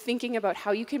thinking about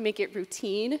how you can make it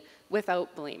routine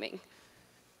without blaming.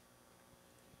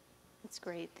 That's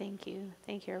great. Thank you.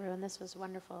 Thank you, everyone. This was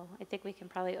wonderful. I think we can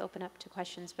probably open up to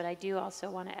questions, but I do also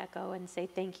want to echo and say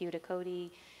thank you to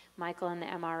Cody, Michael, and the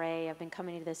MRA. I've been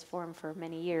coming to this forum for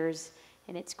many years,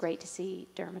 and it's great to see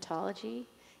dermatology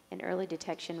and early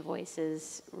detection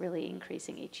voices really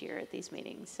increasing each year at these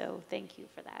meetings. So thank you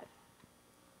for that.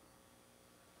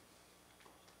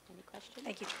 Any questions?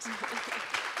 Thank you, Tracy.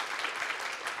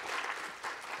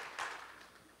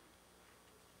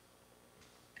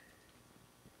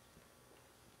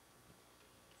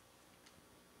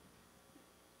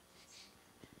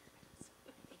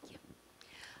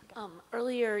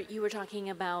 Earlier, you were talking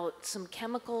about some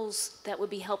chemicals that would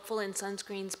be helpful in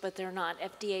sunscreens, but they're not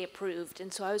FDA approved.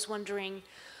 And so I was wondering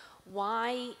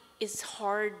why it's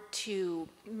hard to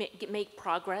make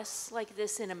progress like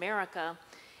this in America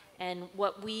and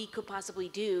what we could possibly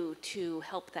do to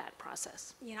help that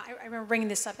process. I remember bringing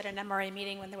this up at an MRA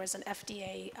meeting when there was an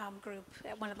FDA group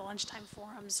at one of the lunchtime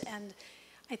forums, and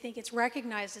I think it's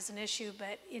recognized as an issue,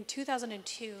 but in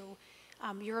 2002,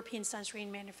 European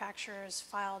sunscreen manufacturers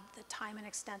filed the time and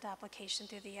extent application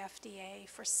through the FDA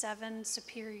for 7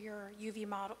 superior UV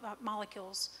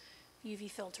molecules,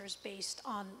 UV filters, based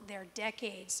on their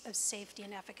decades of safety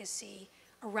and efficacy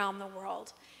around the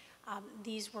world.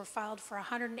 These were filed for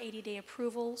 180-day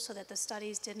approval so that the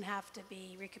studies didn't have to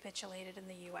be recapitulated in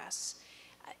the US.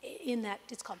 In that,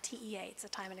 it's called TEA, it's a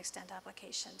time and extent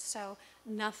application. So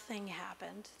nothing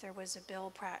happened. There was a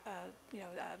bill, that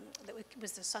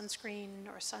was the Sunscreen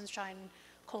or Sunshine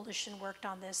Coalition worked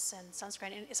on this, and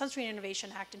Sunscreen Innovation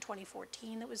Act in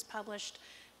 2014 that was published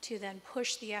to then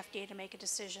push the FDA to make a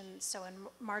decision. So in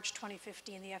March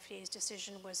 2015, the FDA's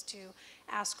decision was to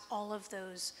ask all of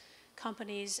those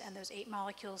companies and those 8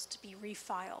 molecules to be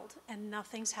refiled, and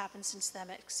nothing's happened since then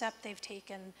except they've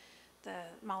taken the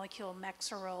molecule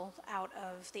Mexeril out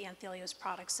of the Anthelios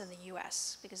products in the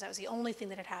US, because that was the only thing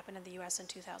that had happened in the US in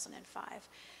 2005.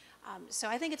 So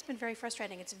I think it's been very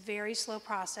frustrating. It's a very slow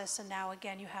process, and now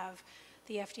again you have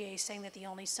the FDA saying that the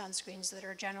only sunscreens that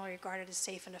are generally regarded as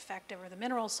safe and effective are the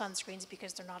mineral sunscreens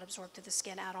because they're not absorbed to the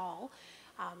skin at all.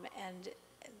 And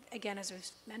again, as we've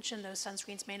mentioned, those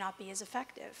sunscreens may not be as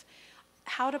effective.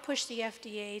 How to push the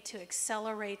FDA to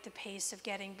accelerate the pace of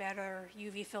getting better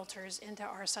UV filters into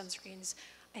our sunscreens.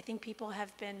 I think people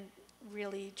have been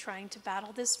really trying to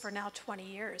battle this for now 20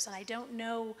 years, and I don't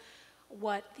know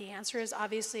what the answer is.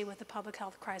 Obviously, with a public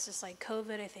health crisis like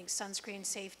COVID, I think sunscreen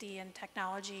safety and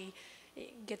technology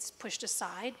gets pushed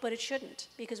aside, but it shouldn't,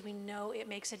 because we know it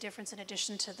makes a difference in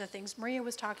addition to the things Maria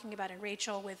was talking about and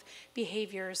Rachel with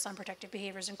behaviors, sun protective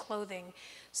behaviors and clothing.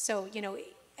 So,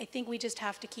 I think we just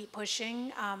have to keep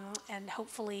pushing, and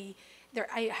hopefully,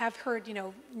 I have heard,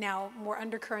 now more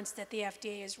undercurrents that the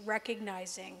FDA is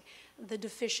recognizing the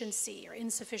deficiency or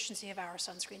insufficiency of our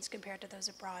sunscreens compared to those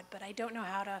abroad, but I don't know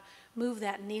how to move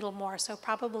that needle more, so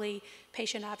probably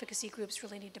patient advocacy groups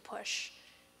really need to push.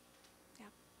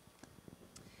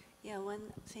 Yeah, one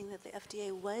thing that the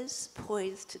FDA was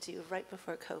poised to do right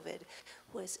before COVID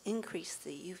was increase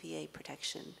the UVA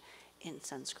protection in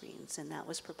sunscreens, and that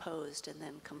was proposed and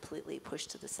then completely pushed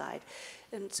to the side.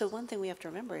 And so one thing we have to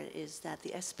remember is that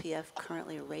the SPF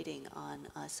currently rating on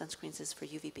sunscreens is for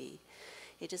UVB.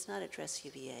 It does not address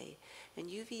UVA.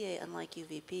 And UVA, unlike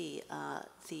UVB,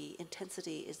 the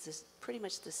intensity is pretty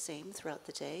much the same throughout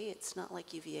the day. It's not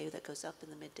like UVA that goes up in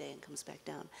the midday and comes back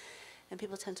down. And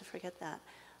people tend to forget that.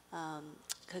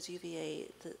 Because UVA,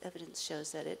 the evidence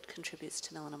shows that it contributes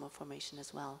to melanoma formation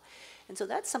as well. And so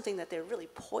that's something that they're really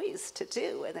poised to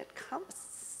do, and it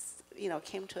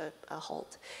came to a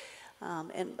halt.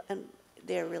 And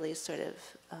they're really sort of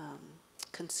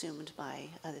consumed by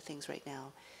other things right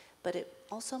now. But it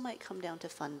also might come down to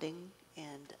funding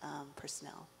and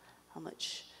personnel, how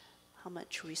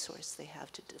much resource they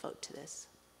have to devote to this.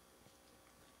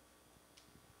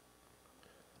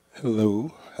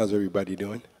 Hello, how's everybody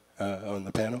doing on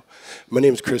the panel? My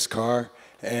name is Chris Carr,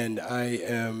 and I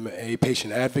am a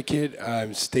patient advocate.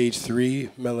 I'm stage 3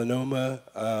 melanoma.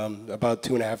 About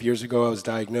 2.5 years ago, I was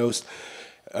diagnosed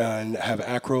and have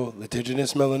acral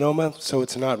litiginous melanoma, so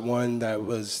it's not one that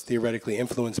was theoretically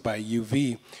influenced by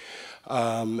UV.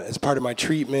 As part of my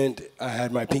treatment, I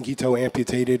had my pinky toe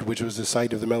amputated, which was the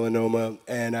site of the melanoma,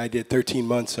 and I did 13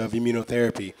 months of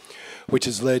immunotherapy, which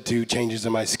has led to changes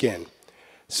in my skin.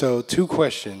 So 2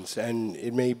 questions, and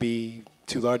it may be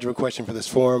too large of a question for this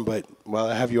forum, but while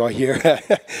I have you all here,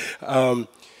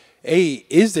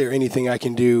 is there anything I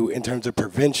can do in terms of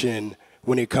prevention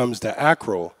when it comes to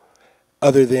acral,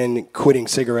 other than quitting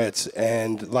cigarettes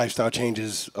and lifestyle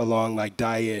changes along like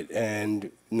diet and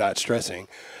not stressing?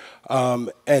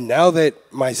 And now that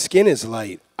my skin is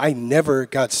light, I never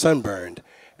got sunburned.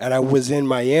 And I was in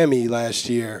Miami last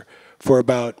year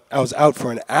I was out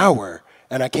for an hour,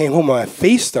 and I came home and my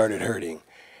face started hurting.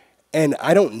 And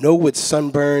I don't know what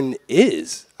sunburn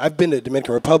is. I've been to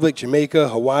Dominican Republic, Jamaica,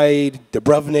 Hawaii,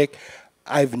 Dubrovnik.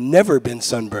 I've never been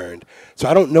sunburned. So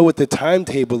I don't know what the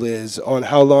timetable is on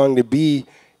how long to be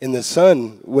in the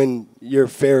sun when you're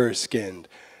fairer skinned.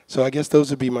 So I guess those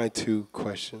would be my 2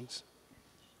 questions.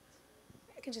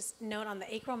 I can just note on the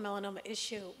acral melanoma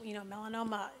issue,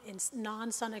 melanoma in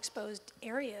non-sun exposed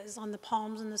areas on the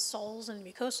palms and the soles and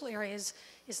mucosal areas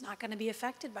is not going to be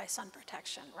affected by sun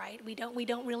protection, right? We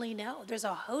don't really know. There's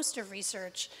a host of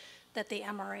research that the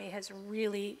MRA has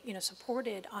really,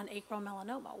 supported on acral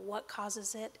melanoma. What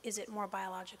causes it? Is it more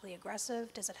biologically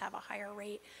aggressive? Does it have a higher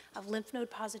rate of lymph node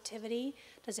positivity?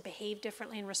 Does it behave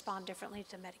differently and respond differently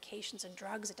to medications and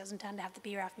drugs? It doesn't tend to have the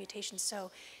BRAF mutation,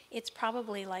 so it's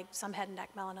probably like some head and neck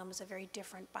melanoma is a very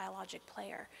different biologic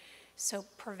player. So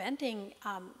preventing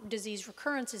disease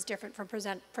recurrence is different from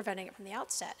preventing it from the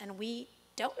outset, and we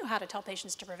don't know how to tell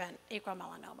patients to prevent acral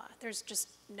melanoma. There's just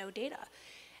no data.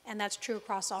 And that's true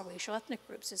across all racial ethnic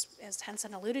groups. As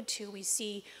Henson alluded to, we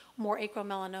see more acral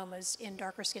melanomas in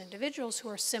darker skinned individuals who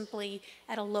are simply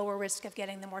at a lower risk of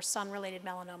getting the more sun-related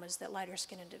melanomas that lighter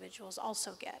skinned individuals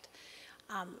also get.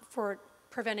 For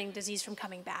preventing disease from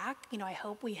coming back, I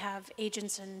hope we have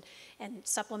agents and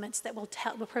supplements that will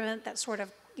prevent that sort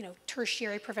of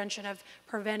tertiary prevention of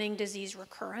preventing disease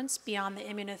recurrence beyond the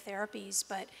immunotherapies,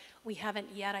 but we haven't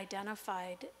yet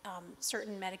identified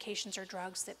certain medications or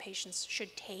drugs that patients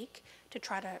should take to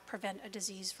try to prevent a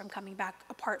disease from coming back,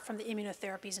 apart from the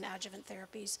immunotherapies and adjuvant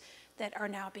therapies that are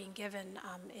now being given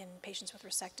in patients with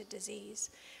resected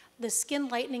disease. The skin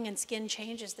lightening and skin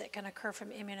changes that can occur from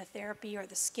immunotherapy, or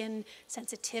the skin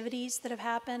sensitivities that have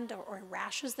happened, or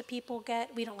rashes that people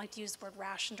get. We don't like to use the word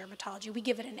rash in dermatology. We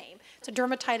give it a name. So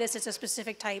dermatitis is a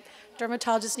specific type.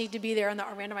 Dermatologists need to be there in the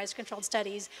randomized controlled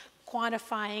studies,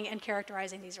 quantifying and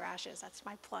characterizing these rashes. That's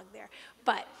my plug there.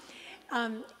 But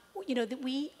we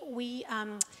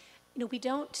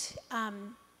don't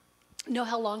know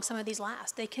how long some of these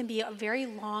last. They can be a very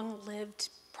long-lived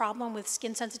problem with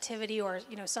skin sensitivity or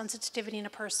sun sensitivity in a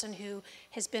person who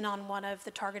has been on one of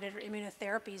the targeted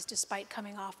immunotherapies despite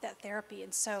coming off that therapy.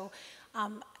 And so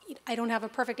I don't have a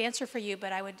perfect answer for you,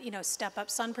 but I would step up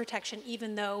sun protection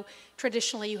even though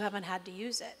traditionally you haven't had to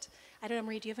use it. I don't know,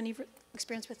 Marie, do you have any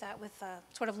experience with that, with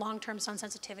sort of long-term sun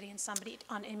sensitivity in somebody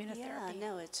on immunotherapy? Yeah,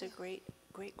 no, it's a great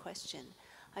question.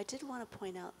 I did want to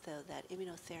point out, though, that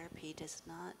immunotherapy does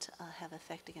not have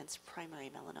effect against primary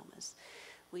melanomas.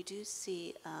 we do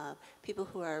see people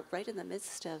who are right in the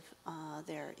midst of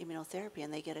their immunotherapy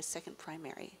and they get a second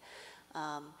primary.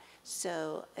 And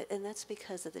that's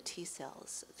because of the T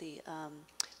cells. The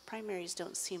primaries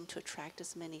don't seem to attract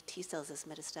as many T cells as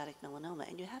metastatic melanoma,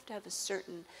 and you have to have a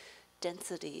certain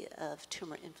density of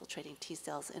tumor infiltrating T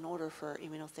cells in order for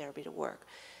immunotherapy to work.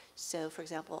 So, for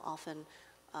example, often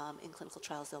in clinical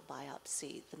trials they'll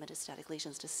biopsy the metastatic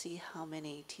lesions to see how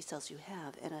many T cells you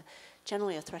have, and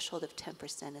generally a threshold of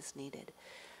 10% is needed.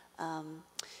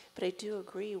 But I do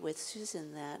agree with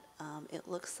Susan that it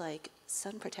looks like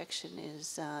sun protection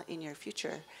is in your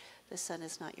future. The sun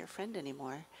is not your friend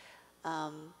anymore.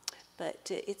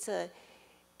 But it's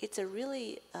a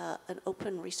really an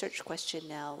open research question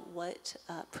now, what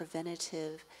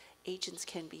preventative agents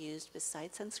can be used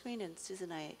besides sunscreen. And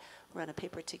Susan and I were on a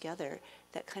paper together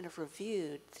that kind of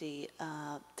reviewed the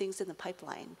things in the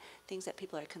pipeline, things that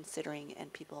people are considering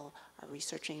and people are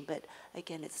researching, but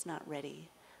again, it's not ready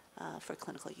for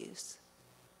clinical use.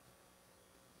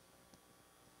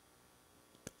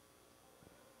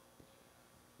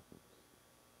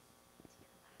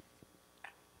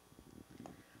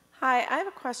 Hi, I have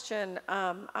a question.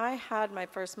 I had my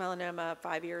first melanoma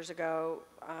 5 years ago,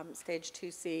 stage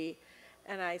 2C,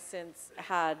 and I since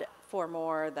had 4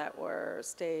 more that were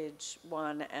stage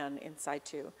 1 and in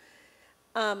situ.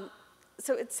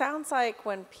 So it sounds like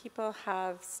when people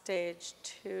have stage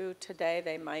 2 today,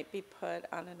 they might be put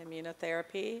on an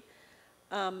immunotherapy,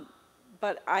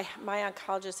 but my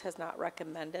oncologist has not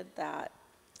recommended that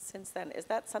since then. Is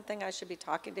that something I should be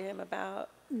talking to him about?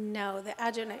 No, the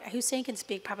adjuvant, Hussein can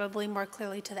speak probably more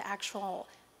clearly to the actual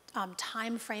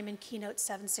time frame in Keynote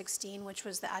 716, which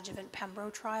was the adjuvant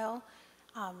Pembro trial.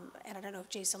 And I don't know if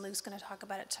Jason Luke's going to talk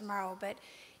about it tomorrow, but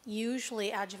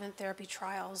usually adjuvant therapy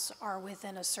trials are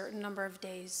within a certain number of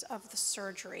days of the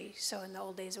surgery. So in the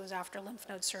old days, it was after lymph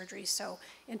node surgery. So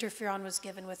interferon was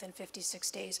given within 56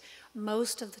 days.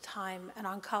 Most of the time, an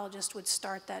oncologist would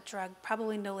start that drug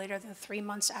probably no later than 3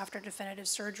 months after definitive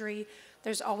surgery.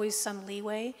 There's always some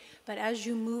leeway, but as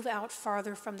you move out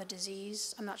farther from the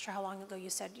disease, I'm not sure how long ago you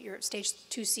said your stage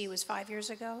 2C was 5 years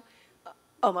ago.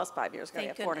 Almost 5 years ago,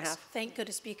 Thank yeah, 4.5. Thank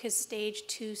goodness, because stage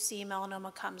 2C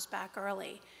melanoma comes back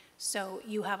early. So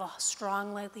you have a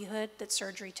strong likelihood that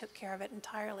surgery took care of it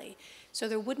entirely. So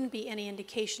there wouldn't be any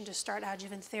indication to start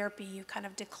adjuvant therapy. You kind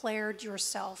of declared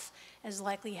yourself as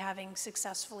likely having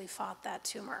successfully fought that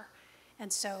tumor.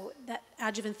 And so that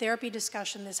adjuvant therapy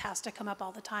discussion, this has to come up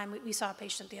all the time. We saw a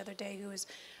patient the other day who was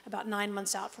about 9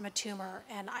 months out from a tumor,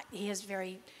 and he has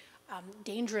very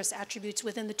dangerous attributes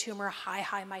within the tumor,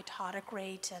 high mitotic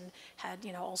rate, and had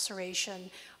ulceration,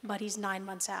 but he's 9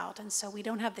 months out. And so we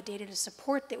don't have the data to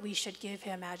support that we should give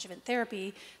him adjuvant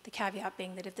therapy, the caveat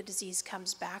being that if the disease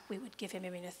comes back, we would give him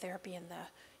immunotherapy in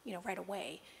the, right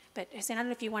away. But Hussein, I don't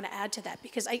know if you want to add to that,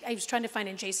 because I was trying to find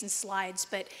in Jason's slides,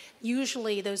 but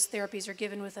usually those therapies are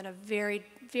given within a very,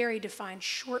 very defined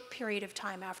short period of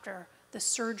time after the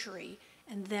surgery,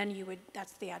 and then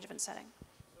that's the adjuvant setting.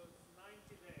 So it's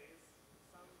 90 days,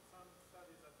 some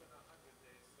studies have been 100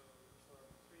 days, so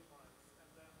 3 months. And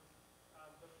then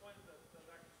the point that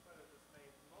Dr. Swetter just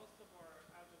made, most of our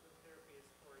adjuvant therapy is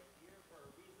for a year for a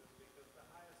reason, because the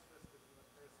highest risk is in the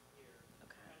first year.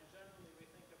 Okay. And generally we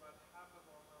think about half of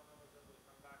all melanomas that will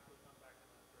come back in that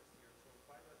first year. So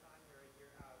by the time you're a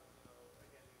year out,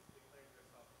 again, you've declared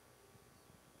yourself.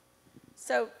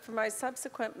 So for my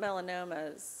subsequent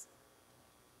melanomas,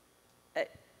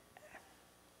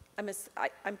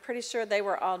 I'm pretty sure they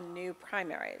were all new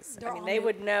primaries. They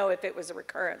would know if it was a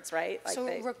recurrence, right?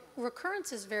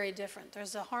 Recurrence is very different.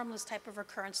 There's a harmless type of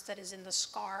recurrence that is in the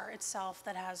scar itself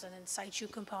that has an in situ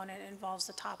component. It involves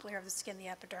the top layer of the skin, the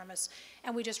epidermis,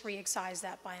 and we just re-excise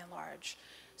that by and large.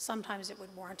 Sometimes it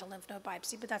would warrant a lymph node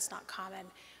biopsy, but that's not common.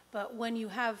 But when you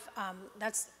have,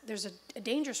 there's a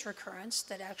dangerous recurrence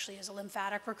that actually is a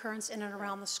lymphatic recurrence in and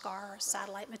around the scar,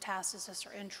 satellite metastasis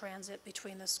or in transit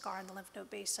between the scar and the lymph node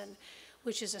basin,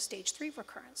 which is a stage 3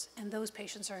 recurrence. And those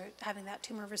patients are having that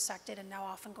tumor resected and now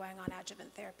often going on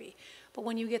adjuvant therapy. But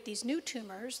when you get these new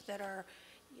tumors that are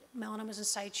melanomas in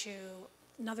situ,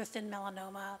 another thin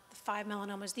melanoma, the 5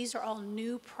 melanomas, these are all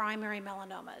new primary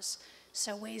melanomas.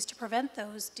 So ways to prevent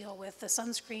those deal with the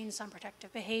sunscreen, sun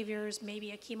protective behaviors,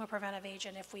 maybe a chemopreventive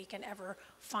agent if we can ever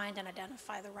find and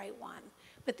identify the right one.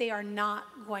 But they are not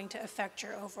going to affect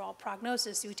your overall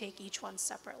prognosis. You take each one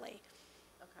separately.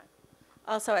 Okay.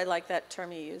 Also, I like that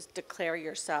term you used, declare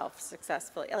yourself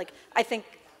successfully. I think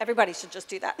everybody should just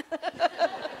do that.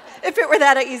 If it were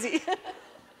that easy.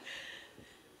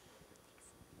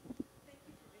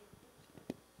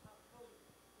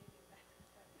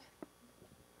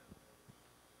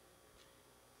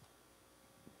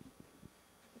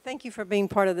 Thank you for being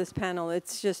part of this panel.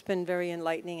 It's just been very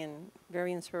enlightening and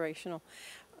very inspirational.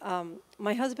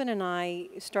 My husband and I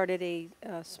started a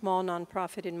small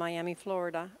nonprofit in Miami,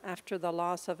 Florida, after the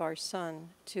loss of our son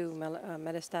to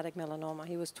metastatic melanoma.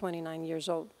 He was 29 years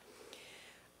old.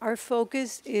 Our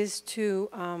focus is to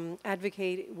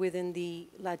advocate within the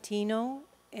Latino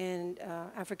and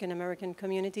African American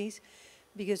communities,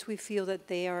 because we feel that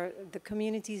they are the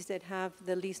communities that have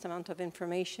the least amount of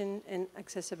information and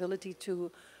accessibility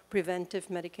to preventive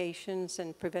medications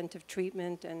and preventive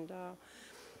treatment. And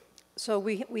so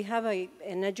we have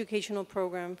an educational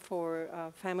program for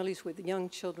families with young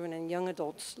children and young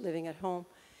adults living at home.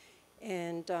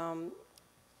 And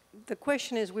the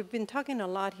question is, we've been talking a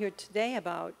lot here today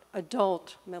about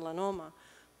adult melanoma,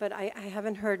 but I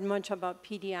haven't heard much about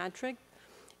pediatric.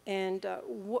 And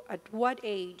at what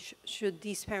age should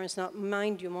these parents, now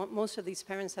mind you, most of these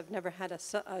parents have never had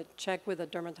a check with a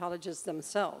dermatologist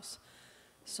themselves,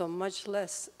 so much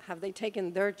less have they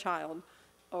taken their child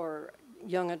or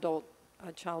young adult,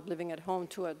 a child living at home,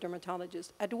 to a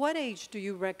dermatologist. At what age do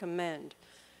you recommend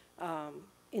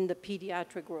in the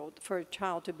pediatric world for a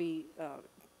child to be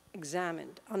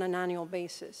examined on an annual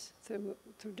basis through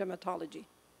dermatology?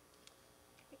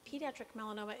 Pediatric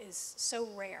melanoma is so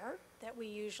rare that we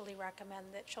usually recommend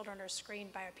that children are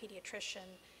screened by a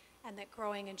pediatrician and that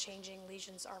growing and changing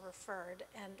lesions are referred.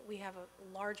 And we have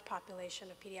a large population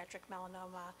of pediatric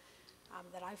melanoma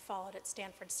that I've followed at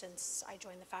Stanford since I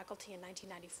joined the faculty in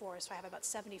 1994. So I have about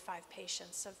 75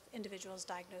 patients of individuals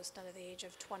diagnosed under the age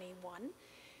of 21.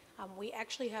 We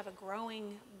actually have a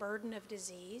growing burden of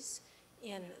disease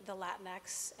in the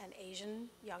Latinx and Asian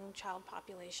young child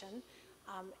population.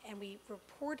 And we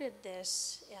reported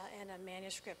this in a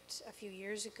manuscript a few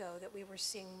years ago, that we were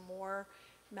seeing more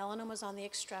melanomas on the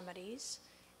extremities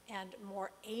and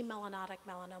more amelanotic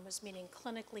melanomas, meaning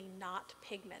clinically not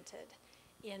pigmented,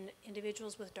 in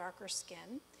individuals with darker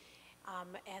skin.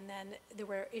 And then there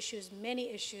were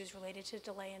many issues related to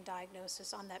delay in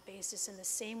diagnosis on that basis, in the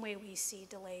same way we see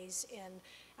delays in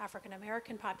African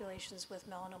American populations with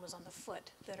melanomas on the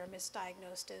foot that are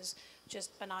misdiagnosed as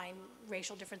just benign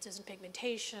racial differences in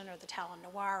pigmentation or the talon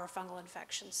noir or fungal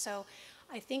infections. So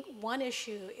I think one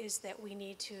issue is that we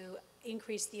need to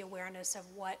increase the awareness of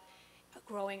what a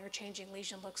growing or changing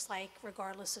lesion looks like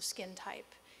regardless of skin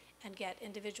type, and get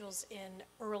individuals in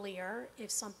earlier.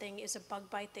 If something is a bug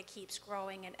bite that keeps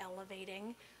growing and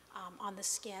elevating on the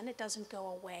skin, it doesn't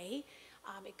go away.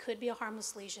 It could be a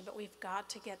harmless lesion, but we've got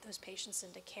to get those patients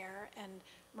into care. And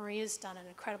Maria's done an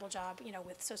incredible job,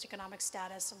 with socioeconomic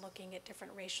status and looking at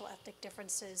different racial, ethnic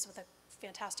differences, with a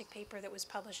fantastic paper that was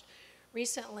published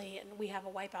recently. And we have a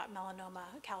Wipe Out Melanoma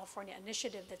California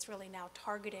initiative that's really now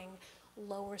targeting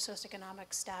lower socioeconomic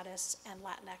status and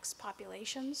Latinx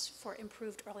populations for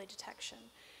improved early detection.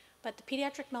 But the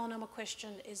pediatric melanoma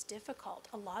question is difficult.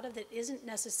 A lot of it isn't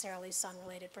necessarily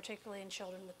sun-related, particularly in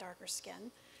children with darker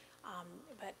skin.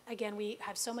 But again, we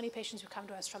have so many patients who come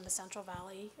to us from the Central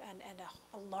Valley, and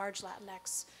a large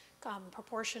Latinx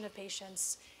proportion of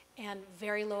patients, and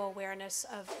very low awareness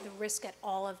of the risk at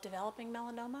all of developing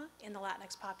melanoma in the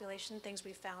Latinx population, things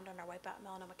we found on our Wipe Out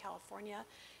Melanoma California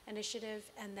initiative.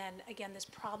 And then again, this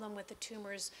problem with the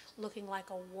tumors looking like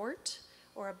a wart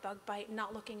or a bug bite,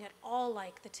 not looking at all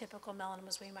like the typical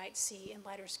melanomas we might see in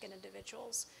lighter skinned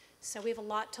individuals. So we have a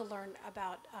lot to learn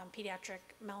about pediatric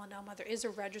melanoma. There is a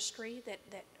registry that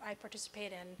I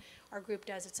participate in, our group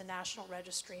does. It's a national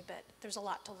registry, but there's a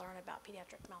lot to learn about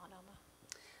pediatric melanoma.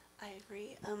 I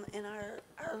agree, and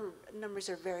our numbers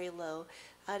are very low.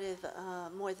 Out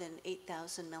of more than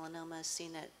 8,000 melanomas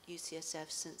seen at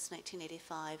UCSF since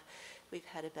 1985, we've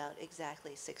had about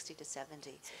exactly 60 to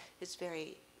 70. It's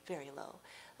very, very low.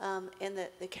 And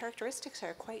the characteristics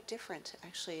are quite different,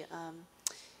 actually.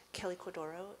 Kelly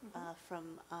Cordero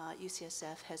from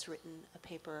UCSF has written a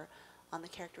paper on the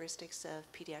characteristics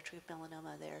of pediatric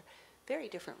melanoma. They're very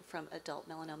different from adult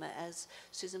melanoma. As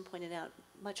Susan pointed out,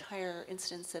 much higher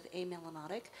incidence of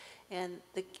amelanotic, and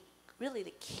really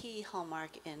the key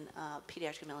hallmark in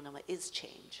pediatric melanoma is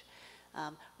change,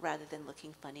 rather than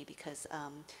looking funny, because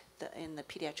in the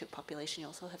pediatric population you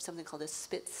also have something called a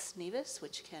Spitz nevus,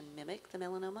 which can mimic the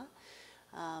melanoma,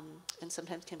 and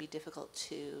sometimes can be difficult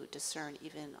to discern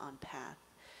even on path.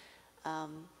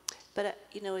 But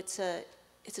it's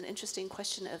an interesting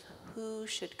question of who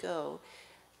should go.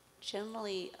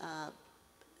 Generally,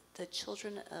 the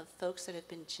children of folks that have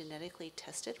been genetically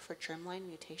tested for germline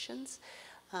mutations,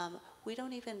 we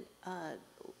don't even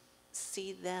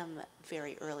see them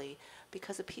very early,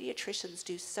 because the pediatricians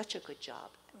do such a good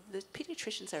job. The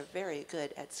pediatricians are very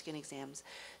good at skin exams,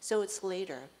 so it's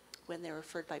later when they're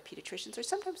referred by pediatricians, or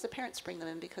sometimes the parents bring them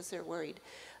in because they're worried.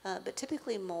 But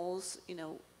typically moles,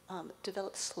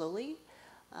 develop slowly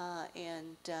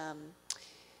and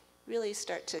really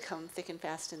start to come thick and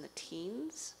fast in the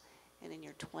teens and in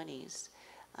your 20s.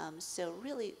 So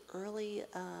really early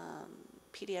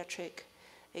pediatric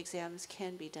exams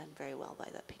can be done very well by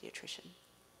that pediatrician.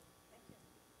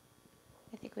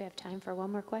 I think we have time for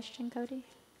one more question, Cody.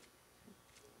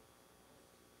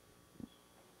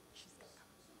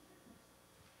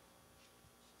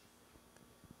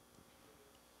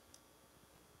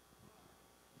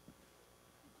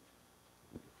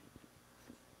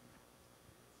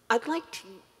 I'd like to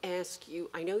ask you,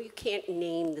 I know you can't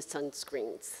name the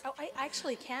sunscreens. Oh, I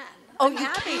actually can. Oh, I'm you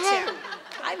happy can? to.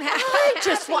 I'm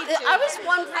I was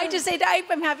wondering. I just say,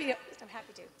 I'm happy to. I'm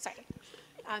happy to. Sorry.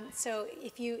 So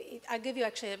I'll give you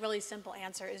actually a really simple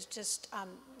answer is just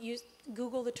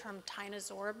Google the term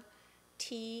Tinosorb,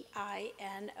 Tinosorb.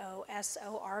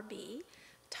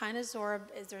 Tinosorb,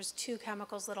 there's two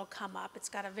chemicals that'll come up. It's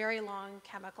got a very long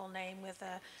chemical name with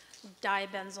a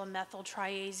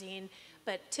dibenzylmethyltriazine,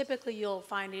 but typically you'll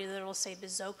find either it'll say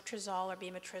bisoprolol or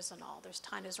bemetrizanol. There's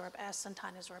Tinosorb S and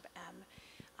Tinosorb M.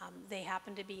 They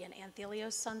happen to be in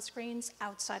Anthelios sunscreens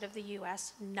outside of the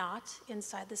U.S., not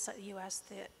inside the U.S.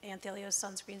 The Anthelios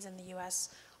sunscreens in the U.S.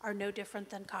 are no different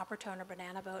than Coppertone or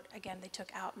Banana Boat. Again, they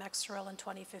took out Mexeril in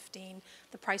 2015.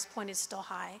 The price point is still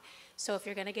high. So if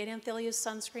you're going to get Anthelios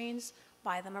sunscreens,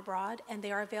 buy them abroad, and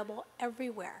they are available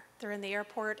everywhere. They're in the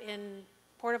airport in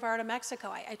Puerto Vallarta, Mexico.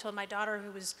 I told my daughter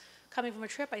who was coming from a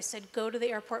trip, I said, go to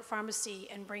the airport pharmacy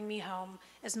and bring me home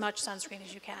as much sunscreen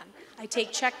as you can. I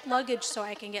take checked luggage so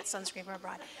I can get sunscreen from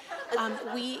abroad.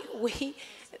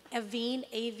 Avene,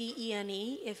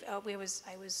 A-V-E-N-E, I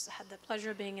had the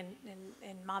pleasure of being in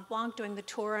Mont Blanc doing the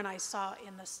tour, and I saw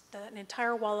in an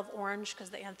entire wall of orange, because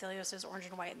the Anthelios is orange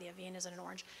and white and the Avene is in an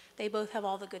orange. They both have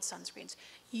all the good sunscreens.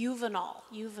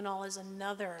 Uvinol is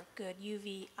another good,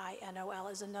 U-V-I-N-O-L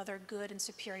is another good and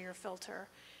superior filter.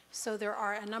 So there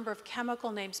are a number of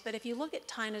chemical names, but if you look at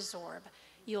Tinosorb,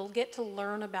 you'll get to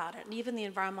learn about it. And even the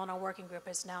Environmental Working Group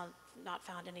has now not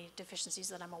found any deficiencies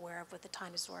that I'm aware of with the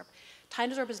Tinosorb.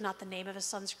 Tinosorb is not the name of a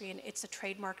sunscreen, it's a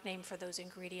trademark name for those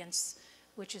ingredients,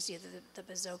 which is either the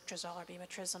bisoprolol or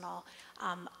bemetrizanol.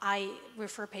 I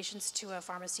refer patients to a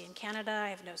pharmacy in Canada. I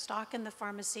have no stock in the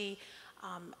pharmacy.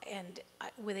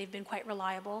 They've been quite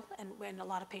reliable, and a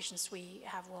lot of patients we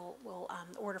have will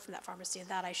order from that pharmacy. And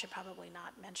that I should probably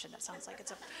not mention. That sounds like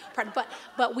it's a part.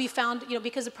 But we found,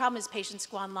 because the problem is patients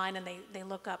go online and they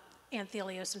look up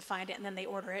Anthelios and find it, and then they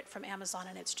order it from Amazon,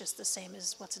 and it's just the same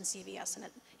as what's in CVS and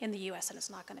in the U.S., and it's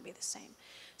not going to be the same.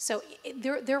 So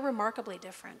they're remarkably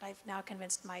different. I've now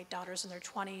convinced my daughters in their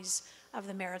 20s of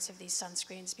the merits of these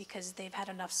sunscreens because they've had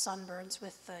enough sunburns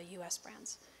with the U.S.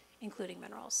 brands, including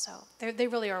minerals. So they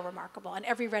really are remarkable. And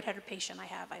every redheaded patient I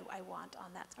have, I want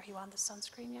on that. Are you on the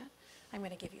sunscreen yet? I'm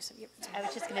going to give you some. I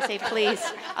was just going to say, please.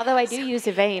 Although I do use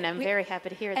Avene, I'm very happy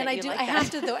to hear that you like that. I have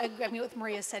to, though, what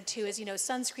Maria said, too, is,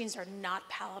 sunscreens are not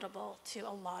palatable to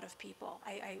a lot of people.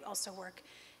 I also work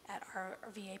at our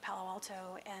VA Palo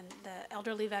Alto, and the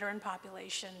elderly veteran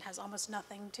population has almost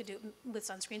nothing to do with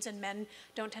sunscreens, and men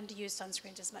don't tend to use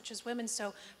sunscreens as much as women,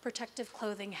 so protective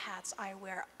clothing, hats,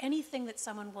 eyewear, anything that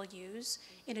someone will use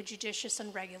in a judicious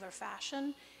and regular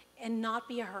fashion, and not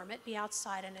be a hermit, be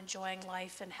outside and enjoying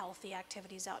life and healthy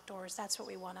activities outdoors. That's what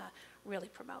we want to really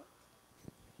promote.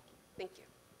 Thank you.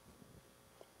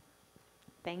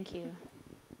 Thank you.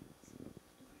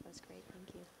 That was great,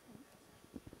 thank you.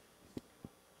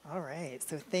 All right,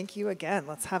 so thank you again.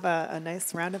 Let's have a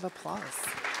nice round of applause.